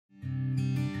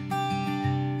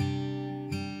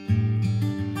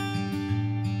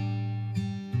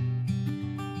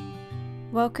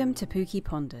Welcome to Pookie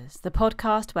Ponders, the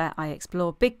podcast where I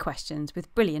explore big questions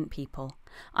with brilliant people.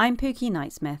 I'm Pookie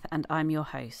Knightsmith and I'm your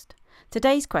host.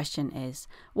 Today's question is,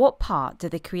 what part do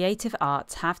the creative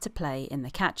arts have to play in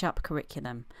the catch-up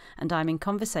curriculum? And I'm in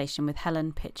conversation with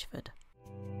Helen Pitchford.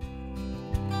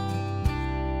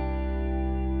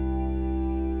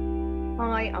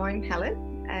 Hi, I'm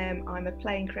Helen. I'm a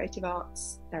play and creative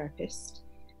arts therapist.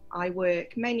 I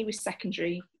work mainly with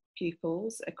secondary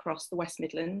pupils across the West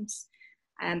Midlands.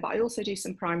 But I also do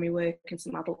some primary work and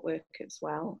some adult work as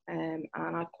well. And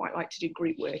I'd quite like to do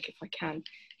group work if I can,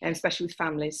 especially with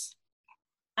families.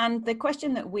 And the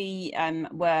question that we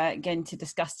were going to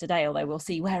discuss today, although we'll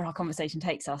see where our conversation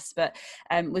takes us, but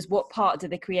was what part do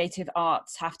the creative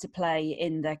arts have to play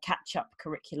in the catch-up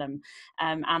curriculum?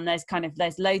 And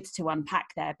there's loads to unpack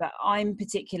there, but I'm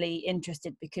particularly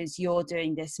interested because you're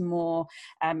doing this more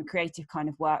creative kind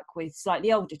of work with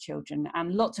slightly older children,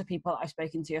 and lots of people I've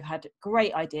spoken to have had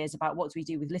great ideas about what do we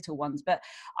do with little ones, but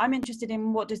I'm interested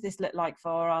in what does this look like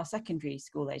for our secondary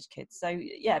school age kids. So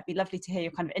yeah, it'd be lovely to hear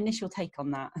your kind of initial take on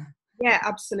that. Yeah,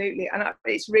 absolutely. And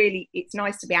it's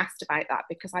nice to be asked about that,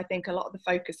 because I think a lot of the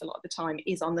focus a lot of the time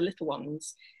is on the little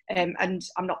ones. And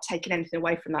I'm not taking anything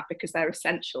away from that because they're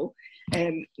essential.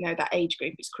 That age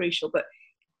group is crucial. But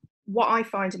what I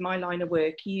find in my line of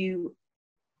work, you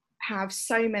have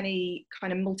so many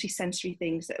kind of multi-sensory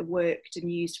things that are worked and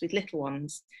used with little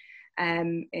ones,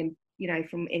 from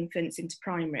infants into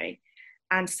primary.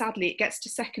 And sadly, it gets to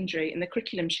secondary and the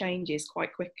curriculum changes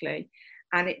quite quickly.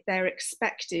 And they're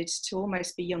expected to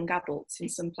almost be young adults in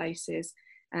some places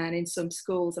and in some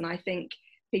schools. And I think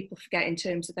people forget in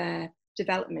terms of their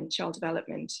development, child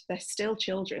development, they're still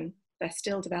children. They're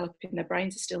still developing. Their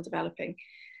brains are still developing.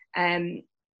 And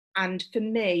for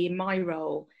me, in my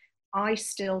role, I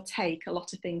still take a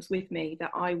lot of things with me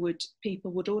that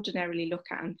people would ordinarily look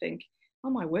at and think, oh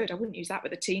my word, I wouldn't use that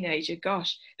with a teenager.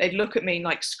 Gosh, they'd look at me and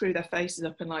like screw their faces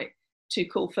up and like, too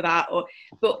cool for that.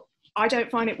 But I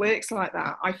don't find it works like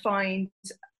that. I find,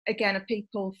 again,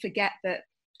 people forget that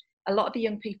a lot of the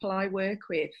young people I work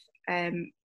with,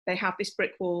 they have this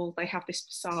brick wall, they have this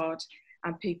facade,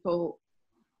 and people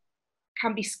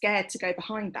can be scared to go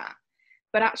behind that.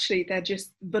 But actually, they're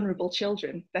just vulnerable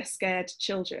children. They're scared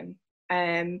children,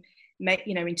 in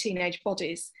teenage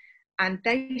bodies. And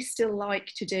they still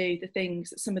like to do the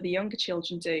things that some of the younger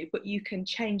children do, but you can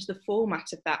change the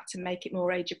format of that to make it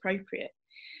more age appropriate.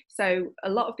 So a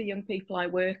lot of the young people I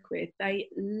work with, they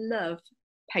love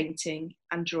painting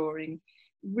and drawing,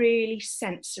 really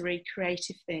sensory,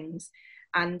 creative things.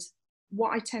 And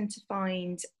what I tend to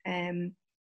find,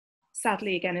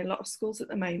 sadly, again, in a lot of schools at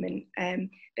the moment,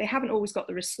 they haven't always got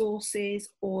the resources,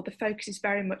 or the focus is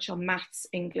very much on maths,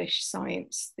 English,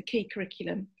 science, the key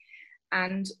curriculum.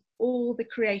 And all the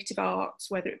creative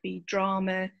arts, whether it be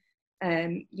drama,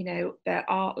 their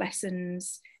art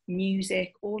lessons,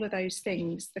 music, all of those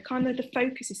things, the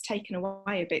focus is taken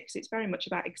away a bit because it's very much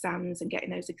about exams and getting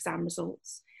those exam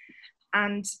results.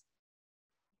 And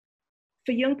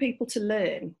for young people to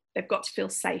learn, they've got to feel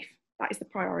safe. That is the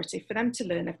priority. For them to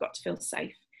learn, they've got to feel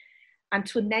safe. And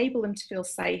to enable them to feel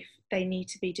safe, they need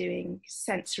to be doing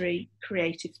sensory,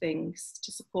 creative things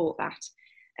to support that.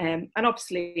 And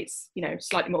obviously it's,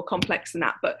 slightly more complex than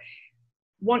that. But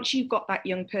once you've got that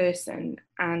young person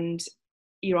and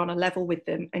you're on a level with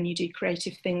them and you do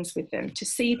creative things with them, to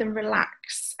see them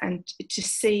relax and to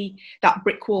see that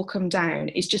brick wall come down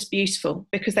is just beautiful,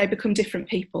 because they become different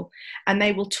people and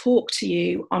they will talk to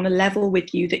you on a level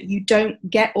with you that you don't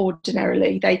get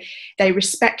ordinarily. They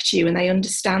respect you and they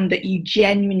understand that you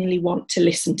genuinely want to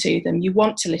listen to them. You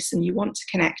want to listen, you want to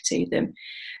connect to them.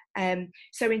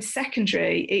 So in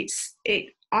secondary,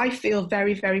 I feel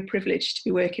very, very privileged to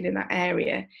be working in that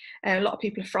area. A lot of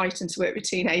people are frightened to work with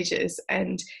teenagers.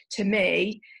 And to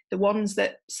me, the ones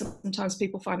that sometimes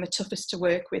people find the toughest to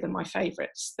work with are my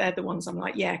favourites. They're the ones I'm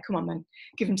like, yeah, come on then,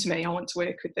 give them to me. I want to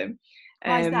work with them.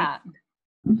 Why is that?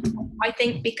 I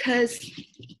think because,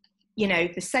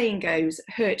 the saying goes,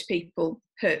 hurt people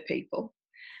hurt people.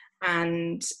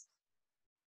 And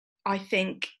I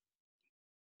think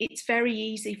it's very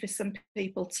easy for some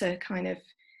people to kind of,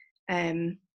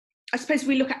 I suppose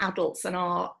we look at adults and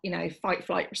our, fight,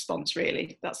 flight response,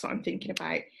 really. That's what I'm thinking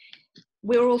about.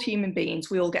 We're all human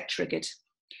beings. We all get triggered.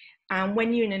 And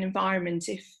when you're in an environment,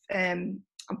 if I'm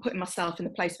putting myself in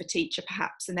the place of a teacher,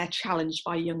 perhaps, and they're challenged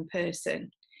by a young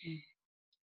person,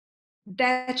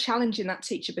 they're challenging that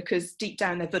teacher because deep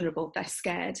down they're vulnerable, they're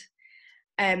scared.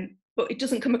 But it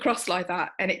doesn't come across like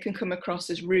that. And it can come across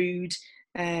as rude,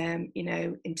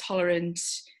 intolerant.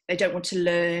 They don't want to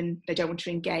learn, they don't want to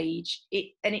engage.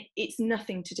 It's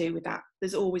nothing to do with that.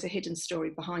 There's always a hidden story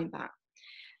behind that.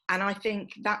 And I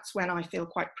think that's when I feel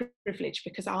quite privileged,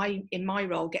 because I, in my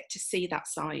role, get to see that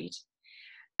side.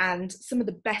 And some of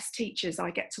the best teachers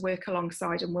I get to work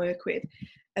alongside and work with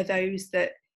are those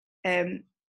that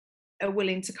are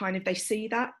willing to kind of, they see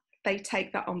that, they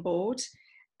take that on board,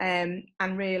 and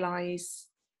realise,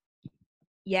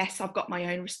 yes, I've got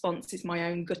my own responses,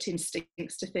 my own gut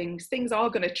instincts to things. Things are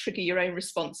going to trigger your own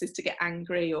responses to get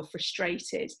angry or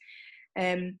frustrated.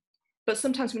 But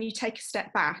sometimes when you take a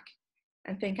step back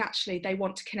and think, actually, they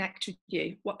want to connect with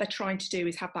you, what they're trying to do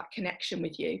is have that connection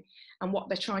with you. And what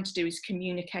they're trying to do is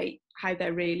communicate how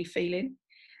they're really feeling.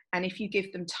 And if you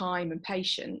give them time and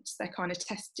patience, they're kind of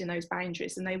testing those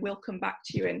boundaries, and they will come back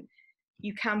to you, and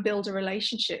you can build a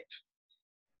relationship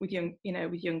with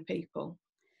young people.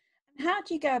 How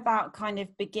do you go about kind of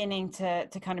beginning to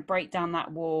kind of break down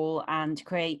that wall and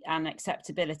create an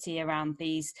acceptability around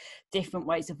these different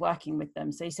ways of working with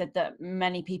them? So you said that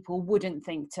many people wouldn't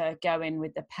think to go in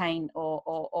with the paint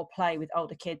or play with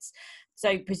older kids.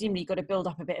 So presumably you've got to build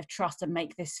up a bit of trust and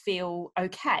make this feel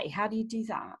okay. How do you do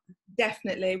that?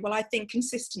 Definitely. Well, I think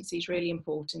consistency is really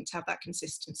important, to have that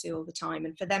consistency all the time,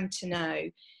 and for them to know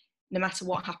no matter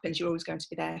what happens, you're always going to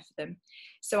be there for them.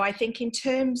 So I think in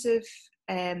terms of,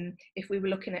 if we were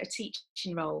looking at a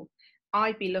teaching role,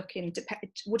 I'd be looking,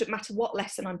 wouldn't matter what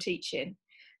lesson I'm teaching,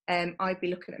 I'd be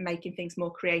looking at making things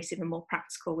more creative and more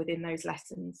practical within those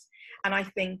lessons. And I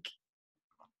think,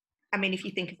 I mean, if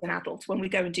you think as an adult, when we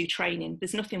go and do training,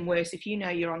 there's nothing worse if you know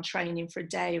you're on training for a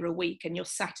day or a week and you're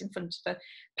sat in front of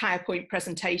a PowerPoint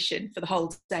presentation for the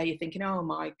whole day, you're thinking, oh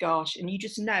my gosh, and you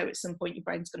just know at some point your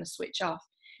brain's going to switch off.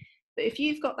 But if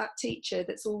you've got that teacher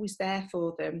that's always there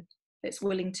for them, that's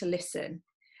willing to listen,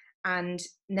 and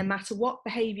no matter what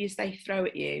behaviours they throw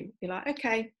at you, you're like,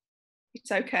 okay,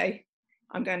 it's okay,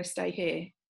 I'm going to stay here,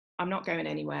 I'm not going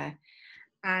anywhere.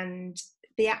 And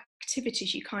the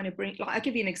activities you kind of bring, like, I'll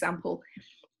give you an example.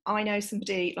 I know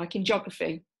somebody, like in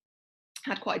geography,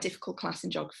 had quite a difficult class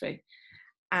in geography,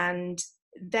 and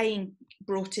they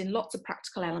brought in lots of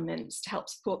practical elements to help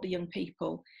support the young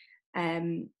people,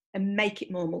 and make it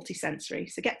more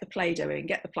multisensory. So get the Play-Doh in,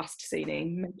 get the plasticine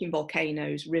in, making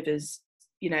volcanoes, rivers,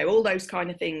 all those kind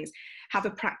of things, have a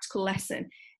practical lesson.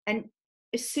 And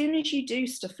as soon as you do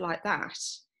stuff like that,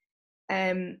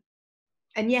 and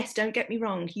yes, don't get me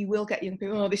wrong, you will get young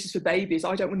people, oh, this is for babies,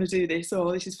 I don't want to do this,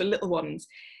 or this is for little ones.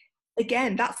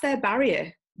 Again, that's their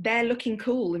barrier. They're looking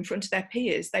cool in front of their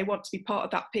peers. They want to be part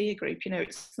of that peer group.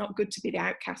 It's not good to be the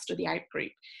outcast or the out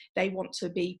group. They want to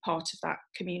be part of that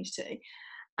community.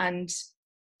 And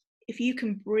if you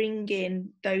can bring in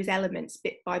those elements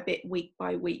bit by bit, week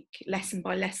by week, lesson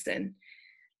by lesson,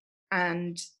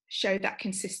 and show that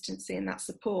consistency and that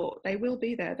support, they will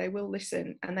be there, they will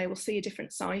listen, and they will see a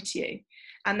different side to you.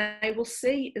 And they will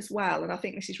see as well, and I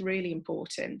think this is really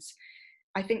important,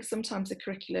 I think sometimes the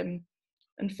curriculum,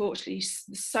 unfortunately,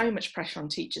 there's so much pressure on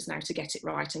teachers now to get it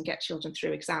right and get children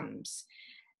through exams.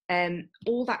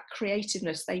 All that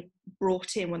creativeness they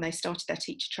brought in when they started their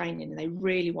teacher training, and they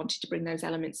really wanted to bring those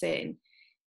elements in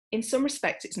some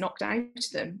respects it's knocked out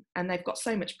of them, and they've got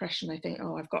so much pressure, and they think,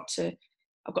 oh, I've got to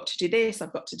do this,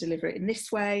 I've got to deliver it in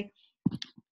this way.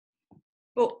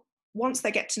 But once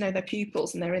they get to know their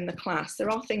pupils and they're in the class, there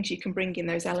are things you can bring in,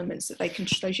 those elements that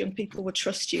those young people will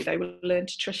trust you, they will learn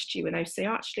to trust you, and they say,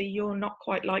 actually, you're not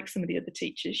quite like some of the other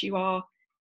teachers, you're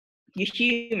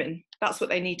human. That's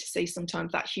what they need to see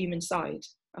sometimes, that human side.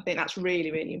 I think that's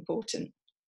really, really important.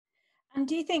 And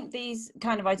do you think these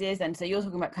kind of ideas then, so you're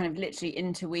talking about kind of literally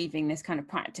interweaving this kind of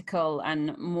practical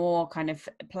and more kind of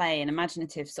play and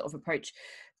imaginative sort of approach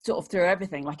sort of through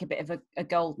everything, like a bit of a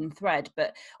golden thread,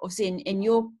 but obviously in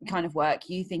your kind of work,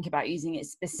 you think about using it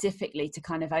specifically to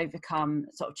kind of overcome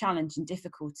sort of challenge and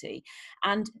difficulty.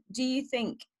 And do you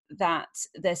think that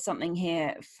there's something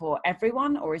here for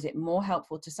everyone, or is it more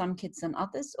helpful to some kids than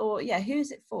others, or who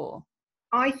is it for?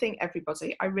 I think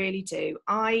everybody, I really do.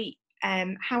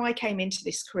 How I came into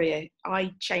this career,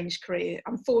 I changed career.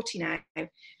 I'm 40 now.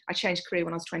 I changed career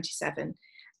when I was 27,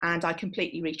 and I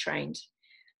completely retrained.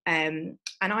 And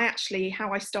I actually,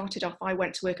 how I started off, I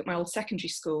went to work at my old secondary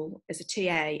school as a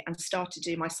TA and started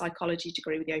doing my psychology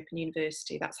degree with the Open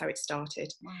University. That's how it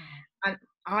started. Wow. And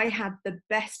I had the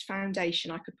best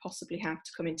foundation I could possibly have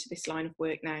to come into this line of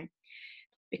work now,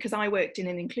 because I worked in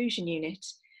an inclusion unit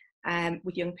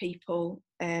with young people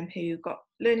who got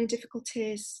learning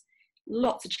difficulties,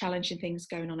 lots of challenging things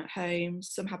going on at home.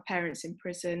 Some had parents in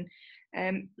prison,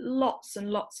 lots and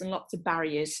lots and lots of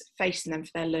barriers facing them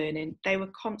for their learning. They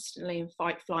were constantly in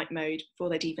fight-flight mode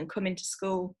before they'd even come into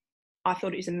school. I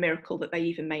thought it was a miracle that they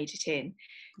even made it in.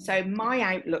 So my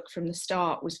outlook from the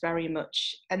start was very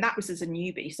much, and that was as a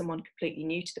newbie, someone completely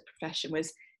new to the profession,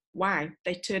 was wow,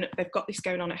 they turn up, they've got this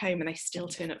going on at home and they still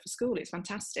turn up for school. It's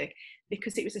fantastic,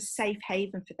 because it was a safe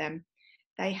haven for them.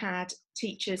 They had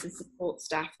teachers and support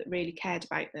staff that really cared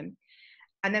about them.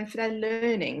 And then for their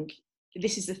learning,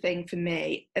 this is the thing for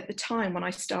me, at the time when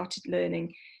I started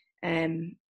learning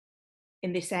in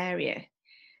this area,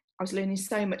 I was learning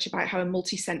so much about how a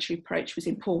multi-sensory approach was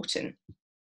important.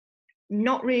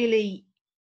 Not really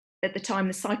at the time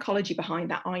the psychology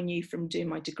behind that I knew from doing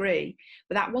my degree,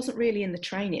 but that wasn't really in the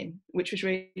training, which was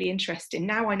really interesting.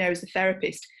 Now I know as a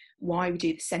therapist why we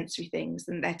do the sensory things,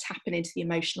 and they're tapping into the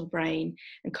emotional brain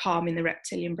and calming the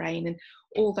reptilian brain, and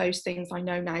all those things I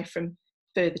know now from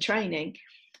further training.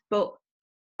 But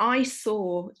I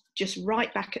saw, just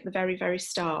right back at the very, very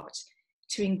start,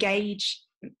 to engage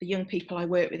the young people I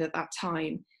worked with at that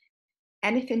time,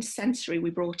 anything sensory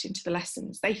we brought into the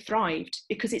lessons, they thrived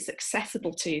because it's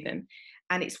accessible to them,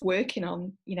 and it's working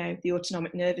on, you know, the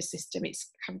autonomic nervous system. It's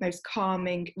having those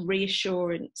calming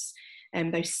reassurance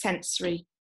and those sensory,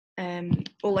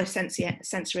 all those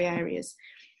sensory areas.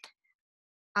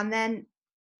 And then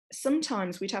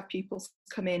sometimes we'd have pupils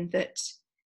come in that,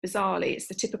 bizarrely, it's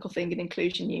the typical thing in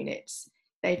inclusion units.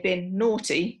 They've been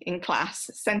naughty in class,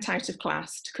 sent out of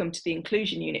class to come to the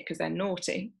inclusion unit because they're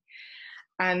naughty.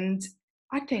 And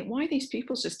I'd think, why these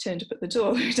pupils just turned up at the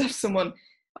door? We'd have someone,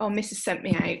 oh, Mrs. sent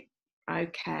me out.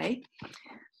 Okay.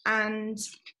 And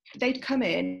they'd come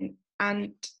in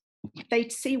and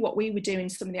they'd see what we were doing,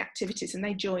 some of the activities, and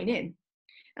they'd join in.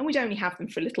 And we'd only have them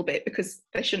for a little bit because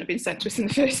they shouldn't have been sent to us in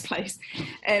the first place.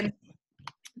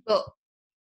 But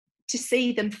to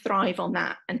see them thrive on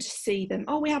that, and to see them,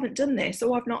 oh, we haven't done this,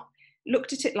 or I've not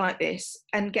looked at it like this,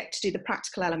 and get to do the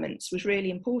practical elements, was really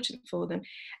important for them.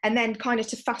 And then kind of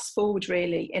to fast forward,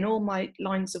 really, in all my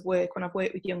lines of work, when I've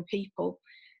worked with young people,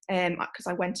 because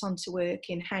I went on to work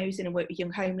in housing and work with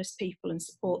young homeless people and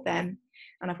support them,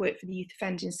 and I've worked for the youth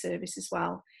offending service as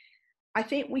well. I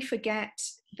think we forget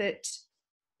that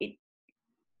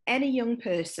any young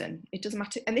person, it doesn't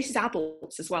matter, and this is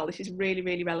adults as well, this is really,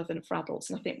 really relevant for adults,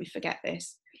 and I think we forget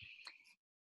this.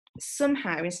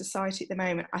 Somehow in society at the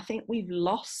moment, I think we've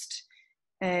lost,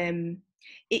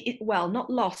 well, not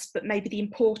lost, but maybe the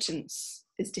importance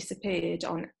has disappeared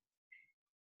on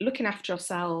looking after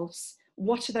ourselves.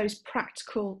 What are those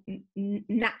practical,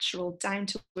 natural,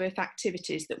 down-to-earth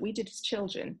activities that we did as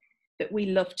children that we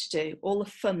loved to do, all the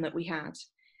fun that we had?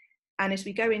 And as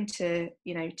we go into,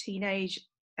 you know, teenage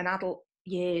and adult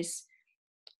years,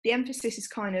 the emphasis is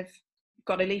kind of,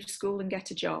 got to leave school and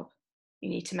get a job. You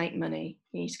need to make money.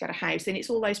 You need to get a house. And it's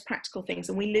all those practical things,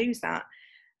 and we lose that.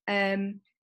 And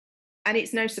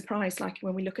it's no surprise, like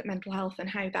when we look at mental health and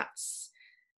how that's,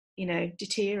 you know,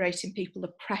 deteriorating people,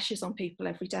 the pressures on people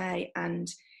every day. And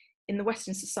in the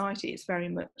Western society, it's very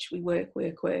much we work.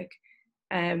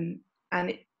 And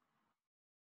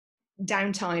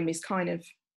downtime is kind of,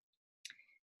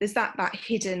 there's that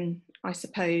hidden, I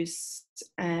suppose,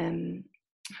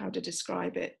 how to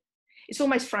describe it. It's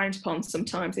almost frowned upon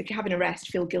sometimes. If you're having a rest,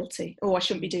 feel guilty. Oh, I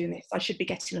shouldn't be doing this. I should be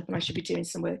getting up and I should be doing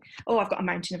some work. Oh, I've got a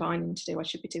mountain of ironing to do. I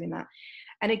should be doing that.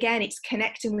 And again, it's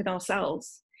connecting with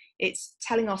ourselves. It's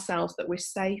telling ourselves that we're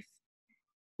safe,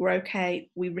 we're okay,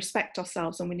 we respect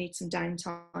ourselves, and we need some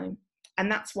downtime.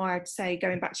 And that's why I'd say,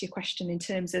 going back to your question in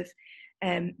terms of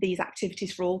these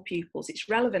activities for all pupils, it's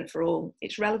relevant for all.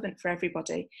 It's relevant for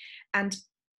everybody. And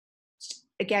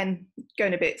again,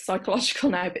 going a bit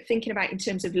psychological now, but thinking about in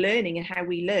terms of learning and how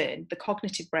we learn, the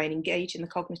cognitive brain, engaging the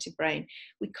cognitive brain,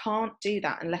 we can't do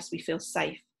that unless we feel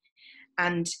safe.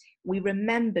 And we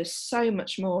remember so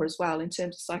much more as well in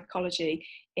terms of psychology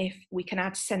if we can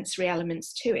add sensory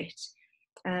elements to it.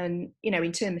 And, you know,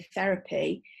 in terms of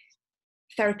therapy,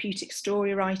 therapeutic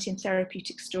story writing,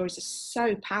 therapeutic stories are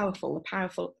so powerful.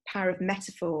 The power of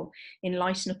metaphor in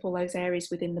lighting up all those areas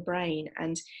within the brain,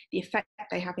 and the effect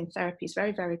they have in therapy is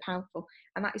very, very powerful.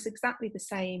 And that is exactly the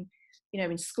same, you know,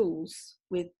 in schools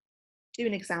with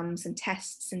doing exams and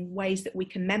tests and ways that we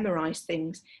can memorize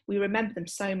things. We remember them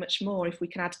so much more if we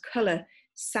can add color,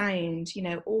 sound, you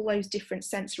know, all those different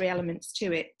sensory elements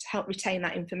to it to help retain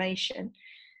that information,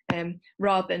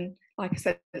 rather than, like I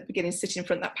said at the beginning, sitting in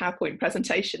front of that PowerPoint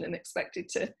presentation and expected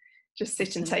to just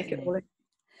sit and take it all in.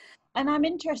 And I'm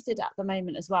interested at the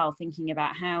moment as well, thinking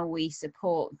about how we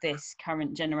support this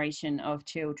current generation of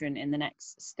children in the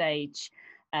next stage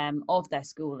of their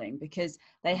schooling, because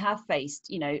they have faced,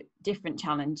 you know, different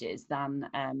challenges than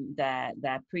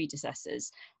their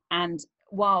predecessors. And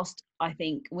whilst I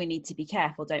think we need to be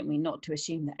careful, don't we, not to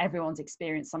assume that everyone's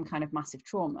experienced some kind of massive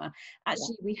trauma.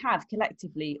 Actually, we have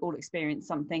collectively all experienced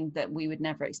something that we would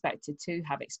never expected to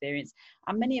have experienced.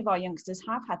 And many of our youngsters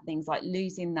have had things like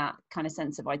losing that kind of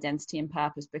sense of identity and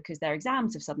purpose because their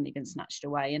exams have suddenly been snatched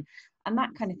away, and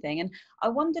that kind of thing. And I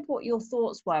wondered what your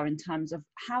thoughts were in terms of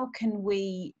how can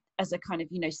we, as a kind of,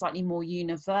 you know, slightly more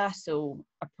universal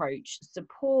approach,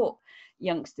 support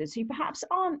youngsters who perhaps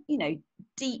aren't, you know,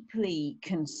 deeply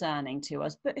concerning to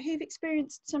us, but who've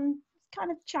experienced some kind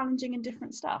of challenging and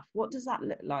different stuff. What does that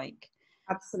look like?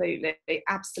 Absolutely,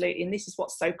 absolutely. And this is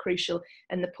what's so crucial.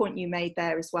 And the point you made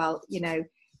there as well, you know,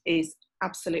 is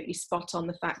absolutely spot on.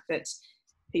 The fact that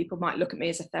people might look at me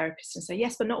as a therapist and say,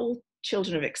 yes, but not all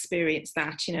children have experienced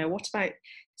that. You know, what about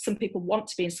some people want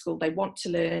to be in school, they want to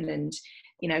learn, and,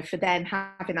 you know, for them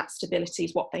having that stability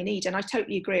is what they need. And I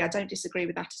totally agree. I don't disagree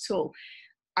with that at all.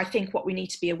 I think what we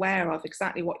need to be aware of,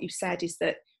 exactly what you said, is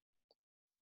that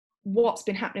what's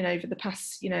been happening over the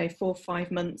past, you know, 4 or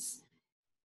 5 months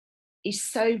is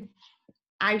so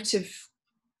out of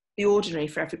the ordinary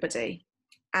for everybody.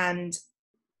 And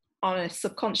on a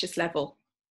subconscious level,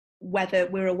 whether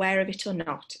we're aware of it or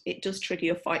not, it does trigger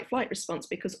your fight-flight response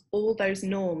because all those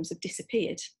norms have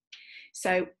disappeared.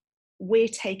 So we're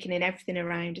taking in everything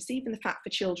around us, even the fact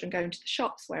for children going to the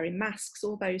shops, wearing masks,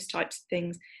 all those types of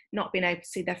things, not being able to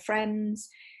see their friends.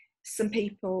 Some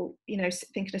people, you know,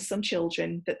 thinking of some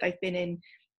children that they've been in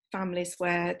families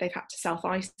where they've had to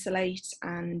self-isolate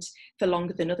and for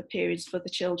longer than other periods for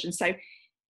the children. So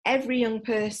every young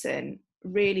person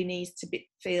really needs to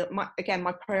feel, my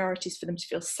priority is for them to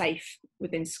feel safe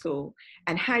within school.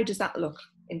 And how does that look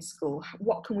in school?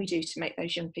 What can we do to make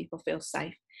those young people feel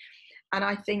safe? And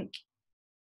I think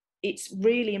it's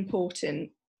really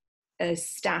important as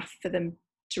staff for them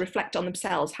to reflect on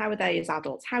themselves. How are they as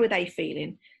adults? How are they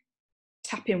feeling?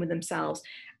 Tap in with themselves.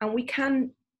 And we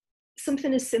can,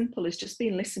 something as simple as just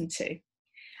being listened to.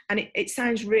 And it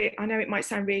sounds I know it might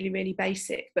sound really, really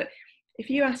basic, but if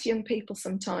you ask young people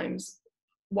sometimes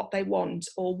what they want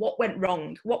or what went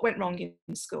wrong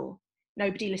in school,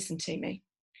 nobody listened to me.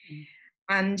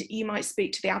 And you might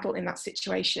speak to the adult in that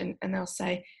situation and they'll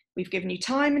say, we've given you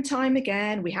time and time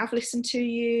again, we have listened to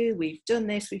you, we've done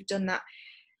this, we've done that.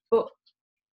 But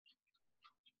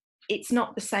it's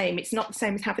not the same. It's not the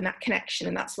same as having that connection,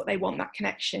 and that's what they want, that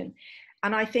connection.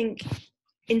 And I think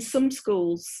in some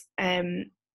schools, they've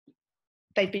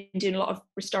been doing a lot of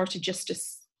restorative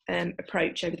justice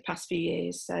approach over the past few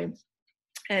years. So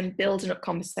building up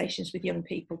conversations with young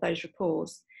people, those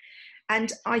rapports.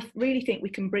 And I really think we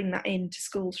can bring that into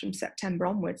schools from September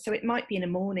onwards. So it might be in the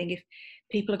morning if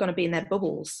people are going to be in their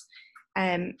bubbles.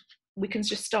 We can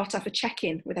just start off a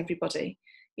check-in with everybody.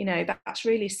 You know, that's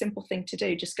really a simple thing to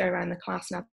do. Just go around the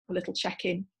class and have a little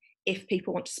check-in if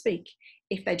people want to speak.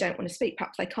 If they don't want to speak,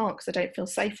 perhaps they can't because they don't feel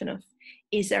safe enough.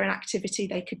 Is there an activity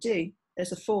they could do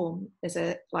as a form, as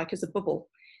a bubble?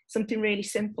 Something really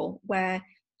simple where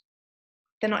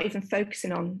they're not even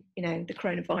focusing on, you know, the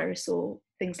coronavirus or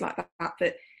things like that,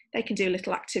 that they can do a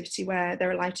little activity where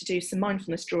they're allowed to do some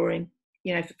mindfulness drawing,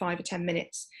 you know, for 5 or 10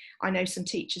 minutes. I know some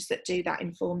teachers that do that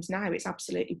in forms now. It's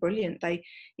absolutely brilliant. They,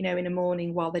 you know, in the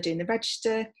morning while they're doing the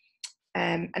register,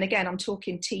 and again, I'm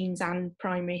talking teens and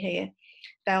primary here,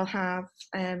 they'll have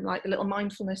like the little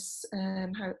mindfulness,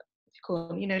 how you call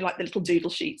them, you know, like the little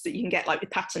doodle sheets that you can get like with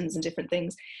patterns and different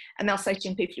things. And they'll say to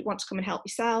young people, if you want to come and help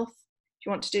yourself, if you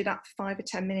want to do that for 5 or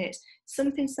 10 minutes,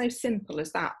 something so simple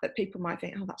as that people might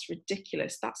think, oh, that's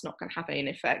ridiculous, that's not going to have any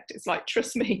effect. It's like,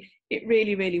 trust me, it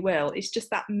really, really will. It's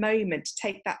just that moment to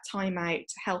take that time out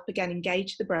to help again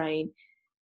engage the brain,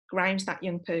 ground that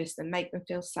young person, make them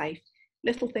feel safe.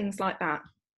 Little things like that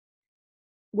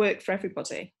work for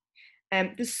everybody.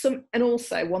 There's some, and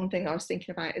also one thing I was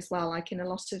thinking about as well, like in a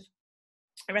lot of,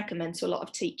 I recommend to a lot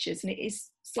of teachers, and it is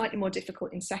slightly more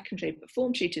difficult in secondary, but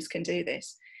form tutors can do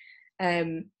this.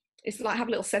 It's like have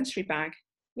a little sensory bag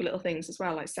with little things as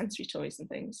well, like sensory toys and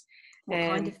things. What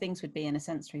kind of things would be in a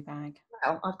sensory bag?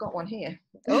 Well, I've got one here.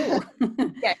 Oh,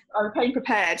 yeah, I came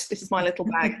prepared. This is my little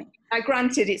bag. Now,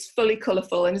 granted, it's fully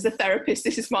colourful, and as a therapist,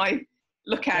 this is my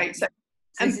lookout. Yeah.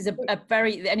 So this is a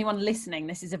very, anyone listening,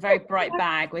 this is a very bright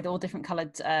bag with all different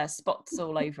coloured spots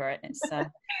all over it. It's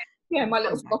yeah, my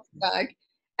little spot bag.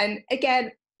 And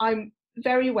again, I'm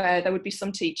very aware there would be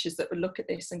some teachers that would look at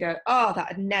this and go, oh, that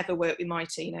had never worked with my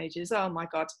teenagers. Oh my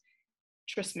God,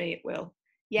 trust me, it will.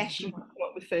 Yes, you might come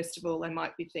up with, first of all, they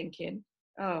might be thinking,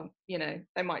 oh, you know,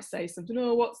 they might say something,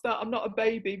 oh, what's that? I'm not a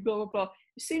baby, blah, blah, blah.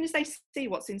 As soon as they see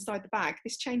what's inside the bag,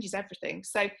 this changes everything.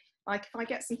 So like if I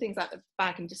get some things out of the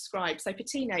bag and describe, so for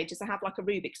teenagers, I have like a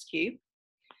Rubik's Cube.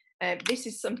 This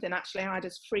is something actually I had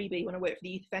as freebie when I worked for the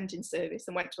Youth Offending Service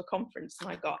and went to a conference, and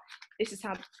I got, this has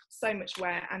had so much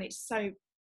wear, and it's so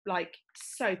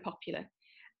popular.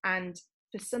 And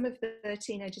for some of the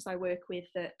teenagers I work with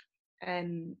that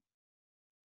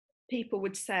people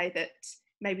would say that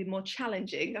maybe more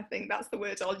challenging, I think that's the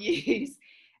word I'll use,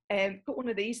 put one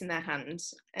of these in their hand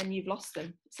and you've lost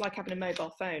them. It's like having a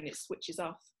mobile phone, it switches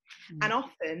off. And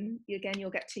often, again, you'll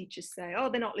get teachers say, oh,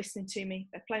 they're not listening to me,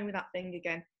 they're playing with that thing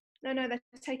again. No, they're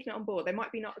taking it on board. They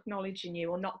might be not acknowledging you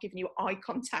or not giving you eye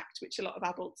contact, which a lot of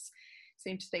adults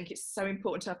seem to think it's so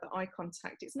important to have the eye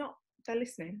contact. It's not. They're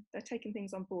listening. They're taking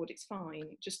things on board. It's fine.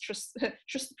 Just trust the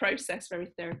process, very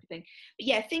therapy thing. But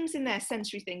yeah, things in there,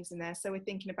 sensory things in there. So we're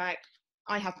thinking about,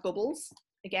 I have bubbles,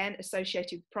 again,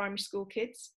 associated with primary school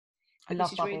kids. I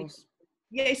love bubbles.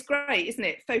 Yeah, it's great, isn't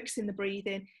it? Focusing the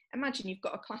breathing. Imagine you've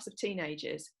got a class of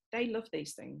teenagers. They love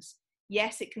these things.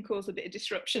 Yes, it can cause a bit of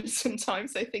disruption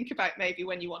sometimes. So think about maybe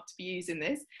when you want to be using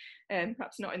this,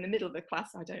 perhaps not in the middle of a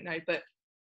class, I don't know, but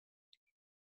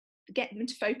get them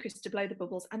to focus, to blow the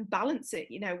bubbles and balance it.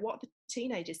 You know, what the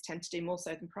teenagers tend to do more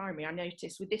so than primary. I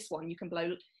noticed with this one, you can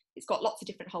blow, it's got lots of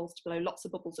different holes to blow lots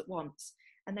of bubbles at once,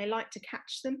 and they like to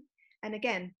catch them. And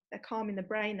again, they're calming the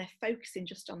brain, they're focusing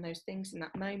just on those things in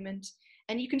that moment.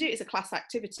 And you can do it as a class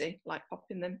activity, like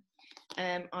popping them.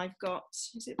 I've got,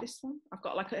 is it this one? I've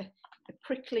got like a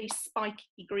prickly,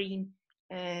 spiky green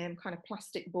kind of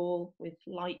plastic ball with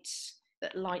light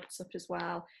that lights up as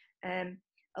well.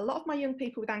 A lot of my young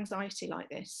people with anxiety like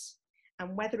this,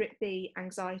 and whether it be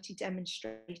anxiety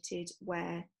demonstrated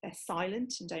where they're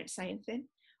silent and don't say anything,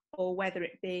 or whether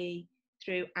it be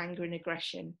through anger and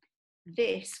aggression,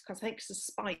 this, because thanks to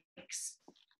spikes,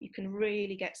 you can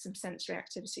really get some sensory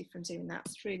activity from doing that.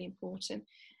 It's really important.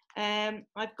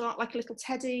 I've got like a little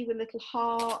teddy with a little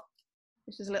heart.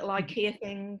 This is a little IKEA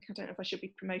thing. I don't know if I should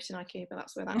be promoting IKEA, but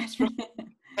that's where that's from.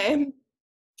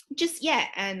 Just, yeah,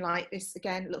 and like this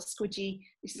again, a little squidgy.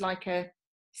 This is like a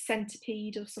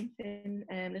centipede or something,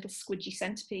 little squidgy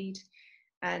centipede.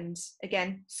 And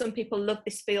again, some people love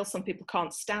this feel, some people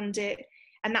can't stand it.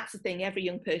 And that's the thing, every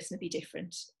young person will be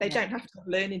different. They don't have to have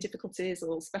learning difficulties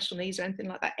or special needs or anything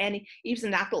like that.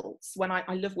 Even adults, when I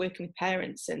love working with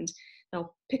parents, and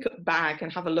they'll pick up a bag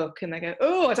and have a look and they go,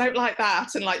 oh, I don't like that,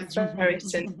 and like throw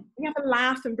it. And we have a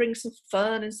laugh and bring some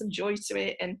fun and some joy to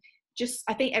it. And just,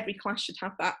 I think every class should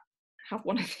have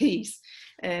one of these,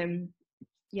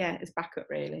 as backup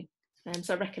really.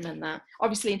 So I recommend that.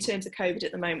 Obviously, in terms of COVID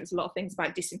at the moment, there's a lot of things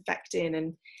about disinfecting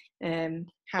and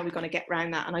how we're going to get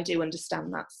around that, and I do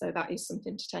understand that, so that is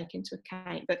something to take into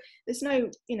account. But there's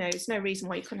no reason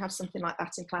why you couldn't have something like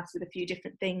that in class with a few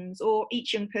different things, or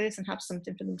each young person have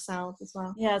something for themselves as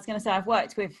well. Yeah, I was going to say, I've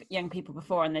worked with young people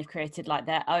before, and they've created like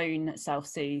their own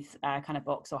self-soothe kind of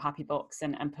box or happy box,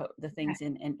 and put the things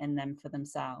in them for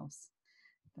themselves.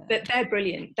 But they're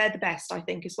brilliant. They're the best, I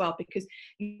think, as well, because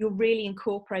you're really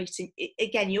incorporating,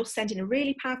 again, you're sending a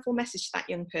really powerful message to that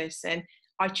young person.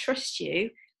 I trust you.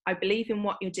 I believe in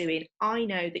what you're doing. I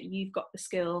know that you've got the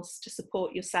skills to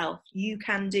support yourself. You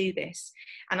can do this.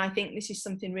 And I think this is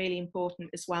something really important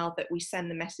as well, that we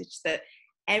send the message that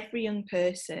every young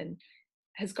person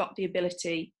has got the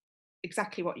ability,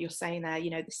 exactly what you're saying there,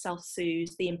 the self-soothe,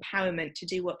 the empowerment to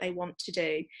do what they want to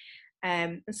do.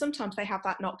 And sometimes they have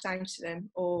that knocked down to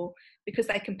them, or because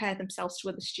they compare themselves to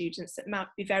other students that might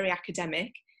be very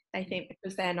academic, they think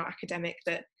because they're not academic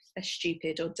that they're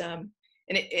stupid or dumb.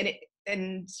 And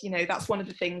that's one of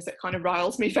the things that kind of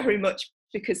riles me very much,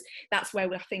 because that's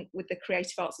where I think with the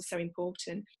creative arts are so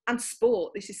important. And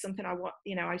sport, this is something I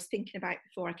was thinking about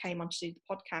before I came on to do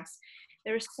the podcast.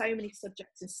 There are so many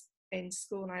subjects in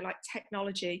school, and I like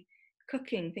technology,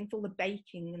 cooking, think of all the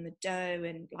baking and the dough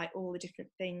and like all the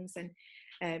different things. And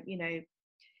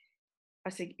I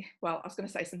think, well, I was going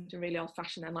to say something really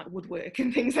old-fashioned then, like woodwork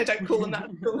and things. I don't call them that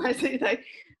at school,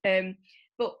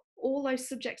 but all those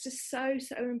subjects are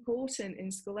so important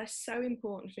in school. They're so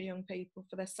important for young people,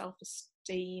 for their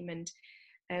self-esteem, and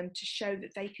to show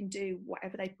that they can do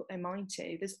whatever they put their mind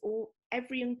to.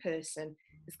 Every young person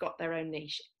has got their own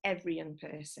niche, every young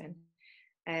person.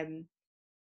 And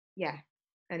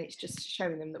it's just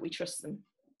showing them that we trust them.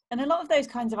 And a lot of those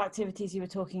kinds of activities you were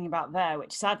talking about there,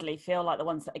 which sadly feel like the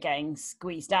ones that are getting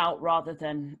squeezed out rather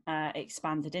than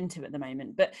expanded into at the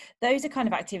moment. But those are kind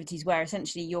of activities where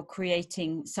essentially you're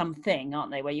creating something,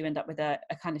 aren't they? Where you end up with a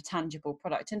kind of tangible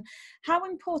product. And how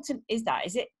important is that?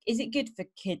 Is it good for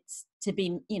kids to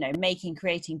be, making,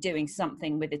 creating, doing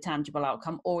something with a tangible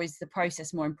outcome, or is the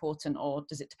process more important, or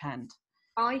does it depend?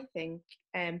 I think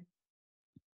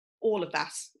all of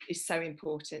that is so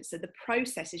important. So the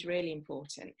process is really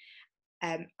important.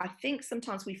 I think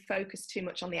sometimes we focus too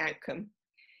much on the outcome,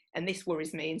 and this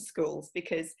worries me in schools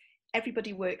because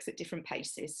everybody works at different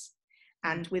paces,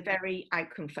 and we're very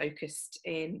outcome focused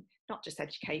in not just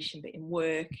education but in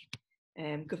work,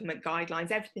 government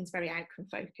guidelines. Everything's very outcome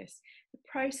focused. The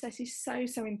process is so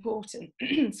important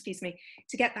excuse me,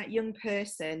 to get that young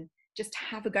person just to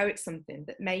have a go at something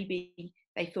that maybe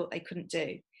they thought they couldn't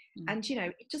do. And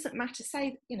it doesn't matter,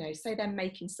 say they're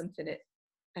making something at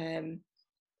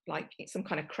like some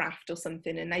kind of craft or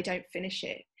something and they don't finish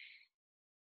it.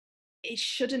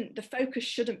 The focus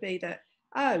shouldn't be that,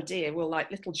 oh dear, well,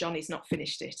 like little Johnny's not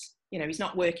finished it, he's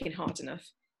not working hard enough.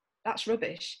 That's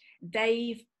rubbish.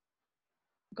 They've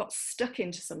got stuck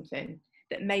into something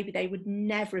that maybe they would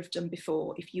never have done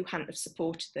before if you hadn't have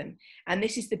supported them. And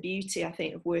this is the beauty, I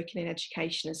think, of working in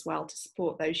education as well, to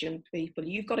support those young people.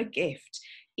 You've got a gift.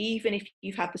 Even if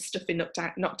you've had the stuffing knocked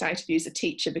out of you as a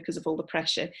teacher because of all the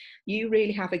pressure, you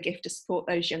really have a gift to support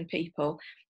those young people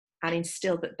and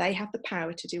instill that they have the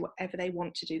power to do whatever they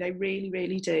want to do. They really,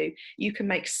 really do. You can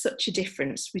make such a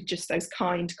difference with just those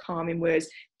kind, calming words,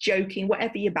 joking,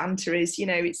 whatever your banter is.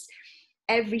 It's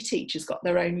every teacher's got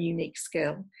their own unique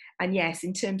skill. And yes,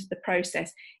 in terms of the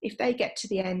process, if they get to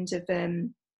the end of,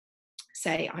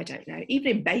 say, I don't know,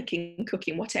 even in baking,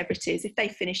 cooking, whatever it is, if they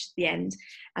finish at the end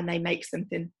and they make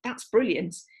something, that's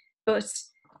brilliant. But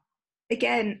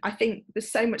again, I think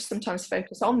there's so much sometimes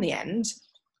focus on the end,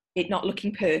 it not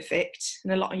looking perfect.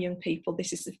 And a lot of young people,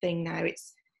 this is the thing now,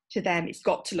 to them, it's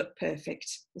got to look perfect.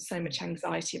 There's so much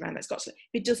anxiety around that. It's got to, if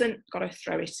it doesn't, got to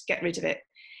throw it, get rid of it.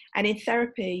 And in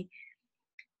therapy,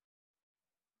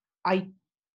 I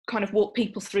kind of walk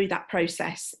people through that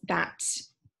process, that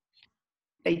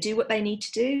they do what they need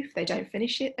to do. If they don't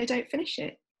finish it, they don't finish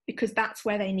it, because that's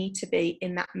where they need to be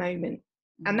in that moment.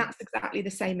 And that's exactly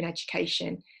the same in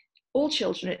education. All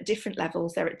children at different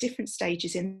levels, they're at different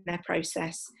stages in their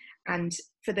process. And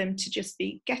for them to just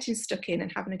be getting stuck in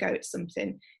and having a go at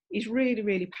something is really,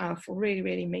 really powerful, really,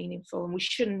 really meaningful. And we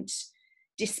shouldn't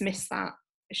dismiss that.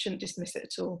 I shouldn't dismiss it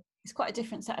at all. It's quite a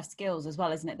different set of skills as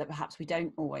well, isn't it, that perhaps we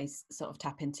don't always sort of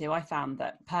tap into. I found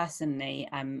that personally,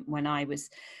 when I was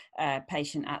a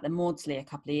patient at the Maudsley a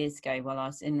couple of years ago while I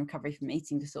was in recovery from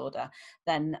eating disorder,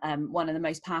 then one of the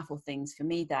most powerful things for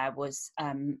me there was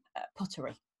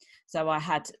pottery. So I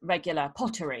had regular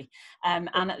pottery. And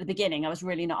at the beginning, I was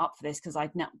really not up for this because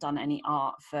I'd not done any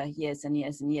art for years and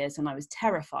years and years. And I was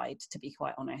terrified, to be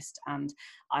quite honest. And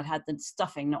I'd had the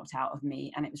stuffing knocked out of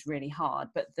me and it was really hard.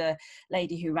 But the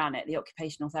lady who ran it, the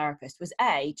occupational therapist, was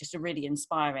A, just a really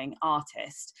inspiring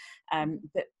artist.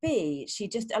 But B, she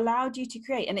just allowed you to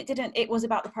create. And it was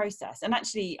about the process. And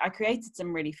actually, I created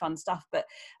some really fun stuff. But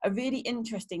a really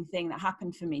interesting thing that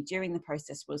happened for me during the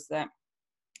process was that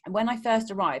when I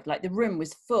first arrived, like the room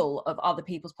was full of other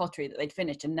people's pottery that they'd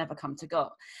finished and never come to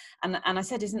go. And I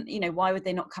said, why would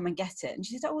they not come and get it? And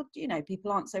she said,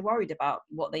 people aren't so worried about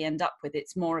what they end up with.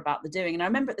 It's more about the doing. And I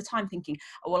remember at the time thinking,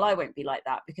 oh, well, I won't be like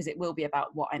that because it will be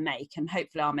about what I make. And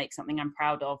hopefully I'll make something I'm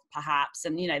proud of, perhaps.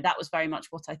 And, that was very much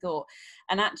what I thought.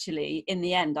 And actually, in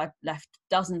the end, I left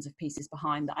dozens of pieces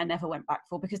behind that I never went back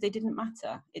for because they didn't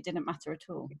matter. It didn't matter at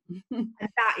all. And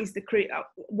that is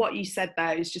what you said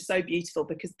there is just so beautiful,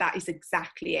 because that is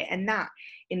exactly it. And that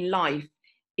in life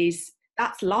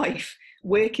that's life,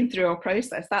 working through our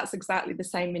process. That's exactly the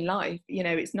same in life.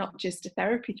 It's not just a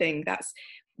therapy thing.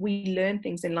 We learn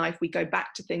things in life, we go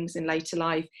back to things in later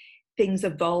life, things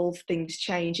evolve, things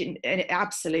change. And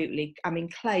absolutely,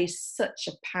 clay is such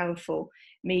a powerful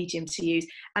medium to use.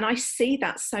 And I see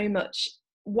that so much,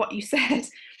 what you said,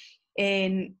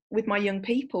 with my young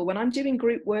people. When I'm doing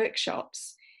group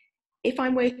workshops, if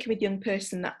I'm working with a young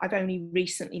person that I've only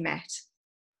recently met,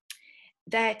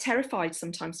 they're terrified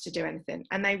sometimes to do anything,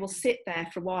 and they will sit there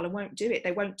for a while and won't do it.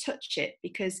 They won't touch it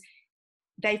because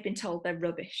they've been told they're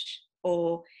rubbish,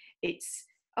 or it's,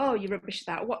 oh, you're rubbish at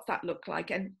that, what's that look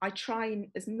like? And I try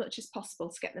as much as possible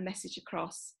to get the message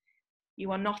across.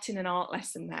 You are not in an art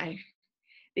lesson now.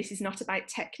 This is not about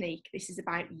technique. This is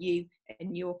about you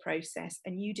and your process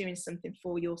and you doing something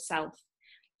for yourself.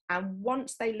 And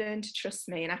once they learn to trust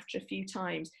me, and after a few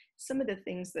times, some of the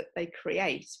things that they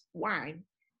create, wow,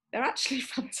 they're actually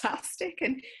fantastic.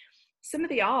 And some of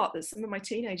the art that some of my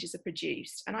teenagers have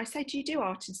produced, and I say, do you do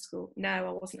art in school? No,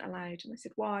 I wasn't allowed. And I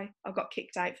said, why? I got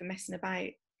kicked out for messing about.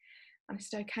 And I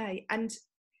said, okay. And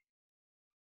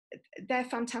they're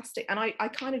fantastic. And I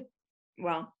kind of,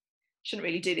 shouldn't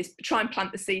really do this, but try and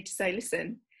plant the seed to say,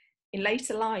 listen, in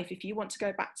later life, if you want to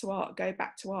go back to art, go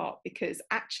back to art, because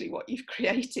actually what you've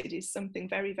created is something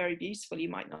very, very beautiful. You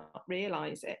might not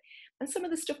realise it. And some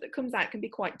of the stuff that comes out can be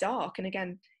quite dark. And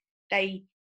again, they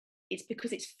it's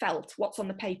because it's felt. What's on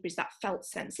the paper is that felt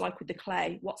sense, like with the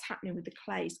clay. What's happening with the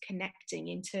clay is connecting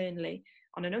internally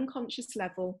on an unconscious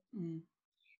level.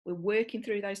 We're working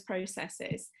through those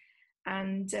processes,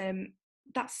 and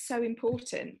that's so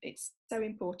important. It's so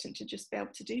important to just be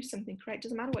able to do something correct.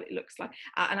 Doesn't matter what it looks like.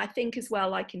 And I think as well,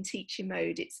 like in teaching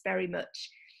mode, it's very much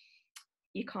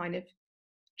you kind of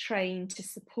train to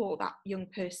support that young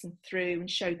person through and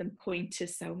show them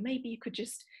pointers. So maybe you could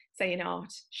just say in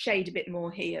art, shade a bit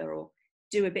more here or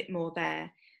do a bit more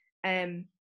there. In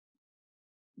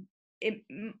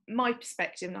my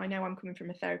perspective, and I know I'm coming from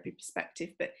a therapy perspective,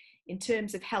 but in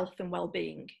terms of health and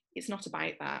well-being, it's not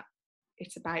about that.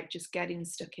 It's about just getting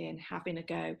stuck in, having a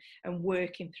go and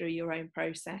working through your own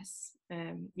process.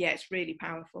 It's really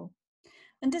powerful.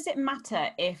 And does it matter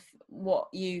if what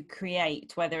you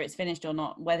create, whether it's finished or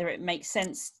not, whether it makes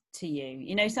sense to you?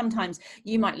 You know, sometimes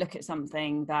you might look at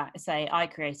something that, say, I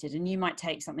created, and you might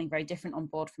take something very different on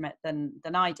board from it than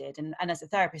I did. And as a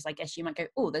therapist, I guess you might go,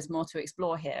 oh, there's more to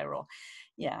explore here, or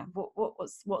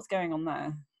what's going on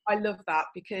there? I love that,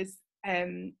 because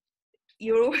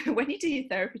you're all, when you do your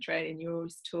therapy training, you're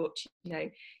always taught, you know,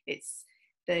 it's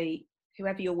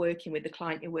whoever you're working with, the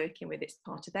client you're working with, it's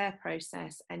part of their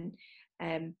process. And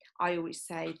I always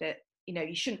say that, you know,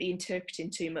 you shouldn't be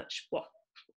interpreting too much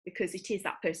because it is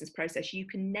that person's process. You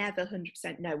can never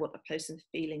 100% know what the person's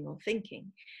feeling or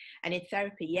thinking. And in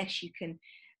therapy, yes, you can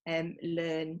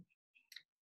learn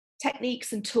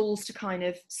techniques and tools to kind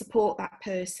of support that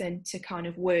person to kind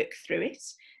of work through it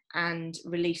and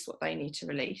release what they need to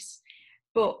release.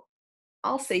 But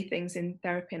I'll see things in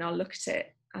therapy and I'll look at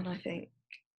it and I think,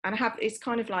 and it's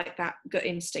kind of like that gut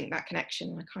instinct, that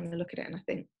connection. I kind of look at it and I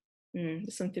think,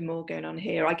 there's something more going on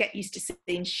here. I get used to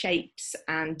seeing shapes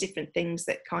and different things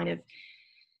that kind of,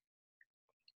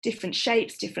 different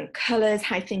shapes, different colours,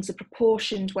 how things are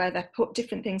proportioned, where they're put,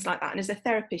 different things like that. And as a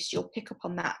therapist, you'll pick up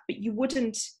on that, but you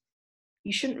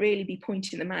shouldn't really be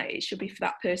pointing them out. It should be for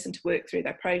that person to work through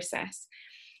their process.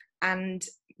 And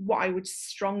what I would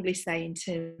strongly say in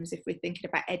terms, if we're thinking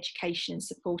about education and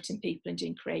supporting people and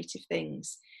doing creative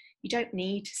things, you don't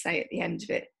need to say at the end of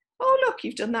it, oh, look,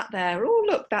 you've done that there. Oh,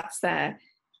 look, that's there.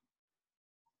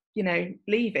 You know,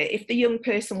 leave it. If the young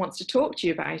person wants to talk to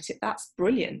you about it, that's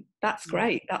brilliant. That's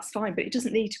great. That's fine. But it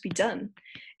doesn't need to be done.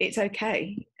 It's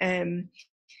okay.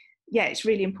 It's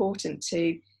really important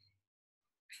to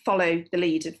follow the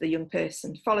lead of the young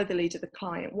person, follow the lead of the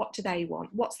client. What do they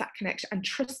want? What's that connection? And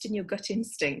trust in your gut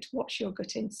instinct. What's your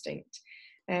gut instinct?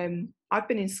 I've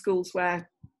been in schools where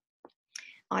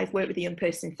I've worked with a young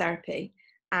person in therapy,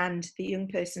 and the young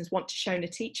persons want to show a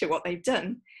teacher what they've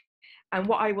done. And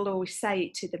what I will always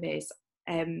say to them is,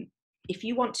 if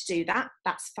you want to do that,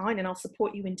 that's fine, and I'll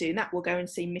support you in doing that. We'll go and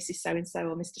see Mrs. So-and-so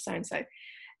or Mr. So-and-so.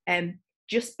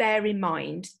 Just bear in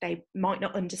mind, they might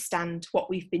not understand what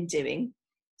we've been doing,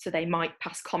 so they might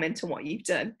pass comment on what you've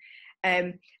done.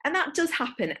 And that does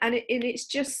happen. And it's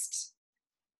just,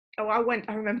 I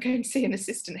remember going to see an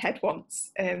assistant head once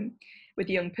with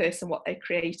a young person, what they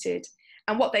created.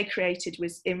 And what they created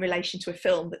was in relation to a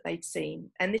film that they'd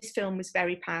seen. And this film was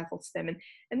very powerful to them.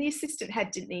 And the assistant head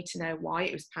didn't need to know why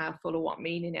it was powerful or what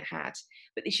meaning it had.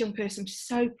 But this young person was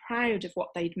so proud of what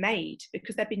they'd made,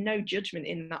 because there'd been no judgment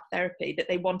in that therapy, that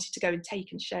they wanted to go and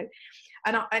take and show.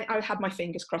 And I had my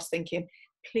fingers crossed thinking,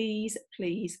 please,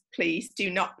 please, please do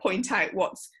not point out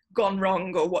what's gone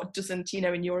wrong or what doesn't, you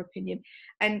know, in your opinion.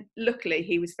 And luckily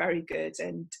he was very good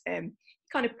and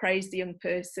kind of praised the young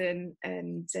person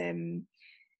and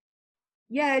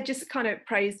just kind of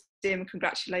praised him,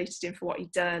 congratulated him for what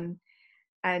he'd done,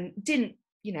 and didn't,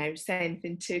 you know, say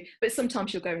anything but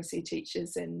sometimes you'll go and see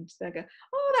teachers and they'll go,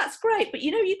 oh, that's great, but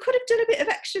you know, you could have done a bit of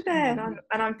extra there.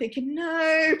 And I'm thinking,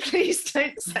 no, please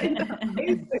don't say that.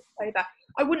 Please don't say that.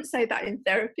 I wouldn't say that in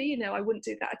therapy, you know, I wouldn't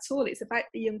do that at all. It's about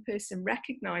the young person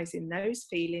recognising those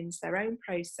feelings, their own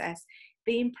process,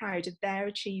 being proud of their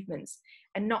achievements,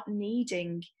 and not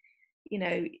needing, you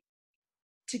know,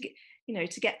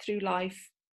 to get through life.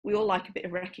 We all like a bit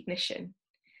of recognition,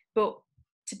 but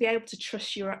to be able to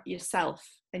trust yourself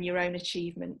and your own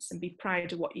achievements and be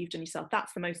proud of what you've done yourself,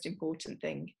 that's the most important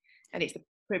thing. And it's a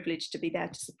privilege to be there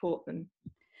to support them.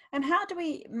 And how do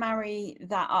we marry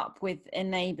that up with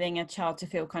enabling a child to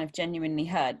feel kind of genuinely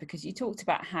heard? Because you talked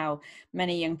about how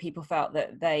many young people felt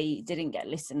that they didn't get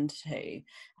listened to.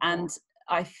 And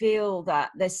I feel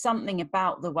that there's something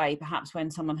about the way, perhaps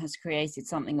when someone has created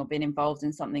something or been involved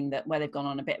in something where they've gone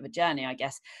on a bit of a journey, I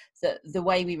guess, that the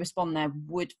way we respond there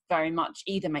would very much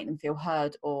either make them feel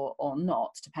heard or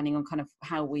not, depending on kind of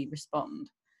how we respond.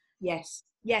 Yes,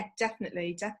 yeah,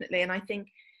 definitely. And I think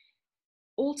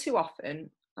all too often,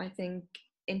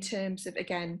 in terms of,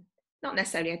 again, not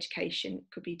necessarily education,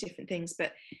 could be different things,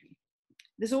 but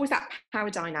there's always that power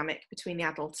dynamic between the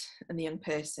adult and the young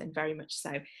person, very much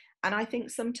so. And I think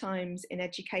sometimes in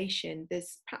education,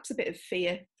 there's perhaps a bit of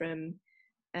fear from,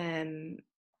 you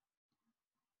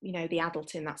know, the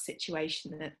adult in that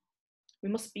situation, that we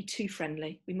must be too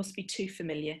friendly, we must be too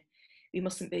familiar, we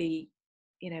mustn't be,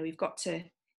 you know, we've got to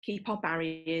keep our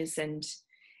barriers, and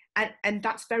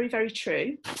that's very, very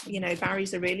true. You know,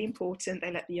 barriers are really important.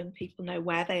 They let the young people know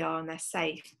where they are and they're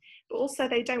safe, but also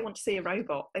they don't want to see a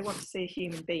robot, they want to see a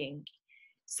human being.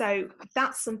 So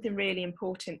that's something really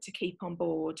important to keep on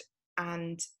board.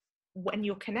 And when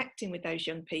you're connecting with those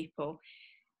young people,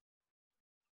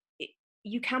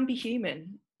 you can be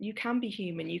human, you can be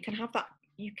human, you can have that,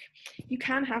 you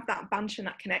can have that banter and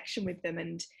that connection with them.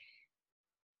 And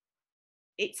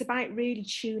it's about really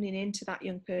tuning into that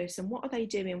young person. What are they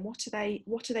doing? What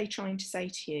are they trying to say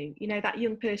to you? You know, that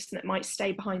young person that might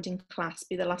stay behind in class,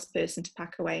 be the last person to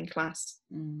pack away in class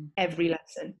every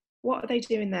lesson. What are they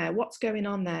doing there? What's going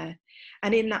on there?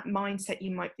 And in that mindset,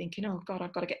 you might be thinking, oh God,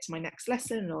 I've got to get to my next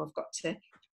lesson, or I've got to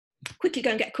quickly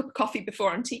go and get a cup of coffee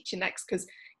before I'm teaching next, because,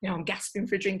 you know, I'm gasping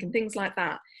for a drink and things like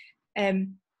that.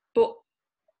 But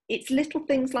it's little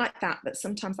things like that that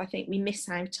sometimes I think we miss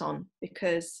out on,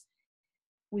 because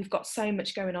we've got so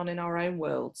much going on in our own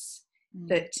worlds,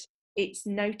 that it's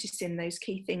noticing those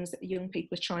key things that the young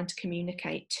people are trying to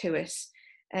communicate to us.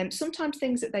 Sometimes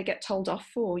things that they get told off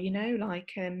for, you know,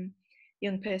 like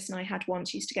young person I had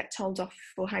once used to get told off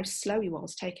for how slow he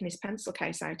was taking his pencil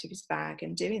case out of his bag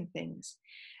and doing things.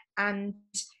 And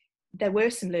there were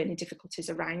some learning difficulties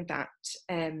around that.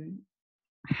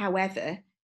 However,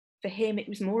 for him, it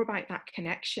was more about that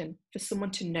connection, for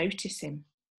someone to notice him.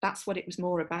 That's what it was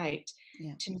more about,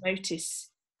 to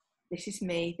notice, this is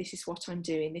me, this is what I'm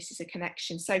doing, this is a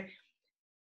connection. So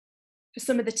for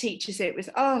some of the teachers, it was,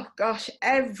 oh gosh,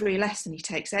 every lesson he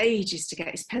takes ages to get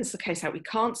his pencil case out. We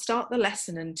can't start the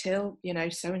lesson until, you know,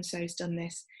 so-and-so's done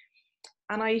this.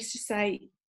 And I used to say,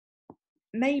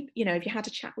 maybe, you know, if you had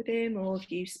a chat with him, or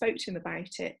if you spoke to him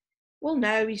about it, well,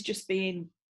 no, he's just being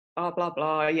blah, blah,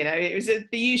 blah, you know, it was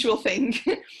the usual thing,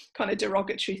 kind of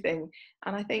derogatory thing.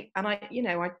 And I think, and I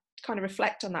kind of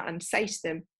reflect on that and say to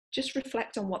them, just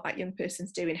reflect on what that young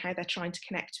person's doing, how they're trying to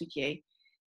connect with you.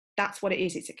 That's what it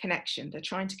is. It's a connection. They're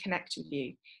trying to connect with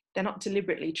you. They're not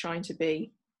deliberately trying to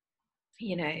be,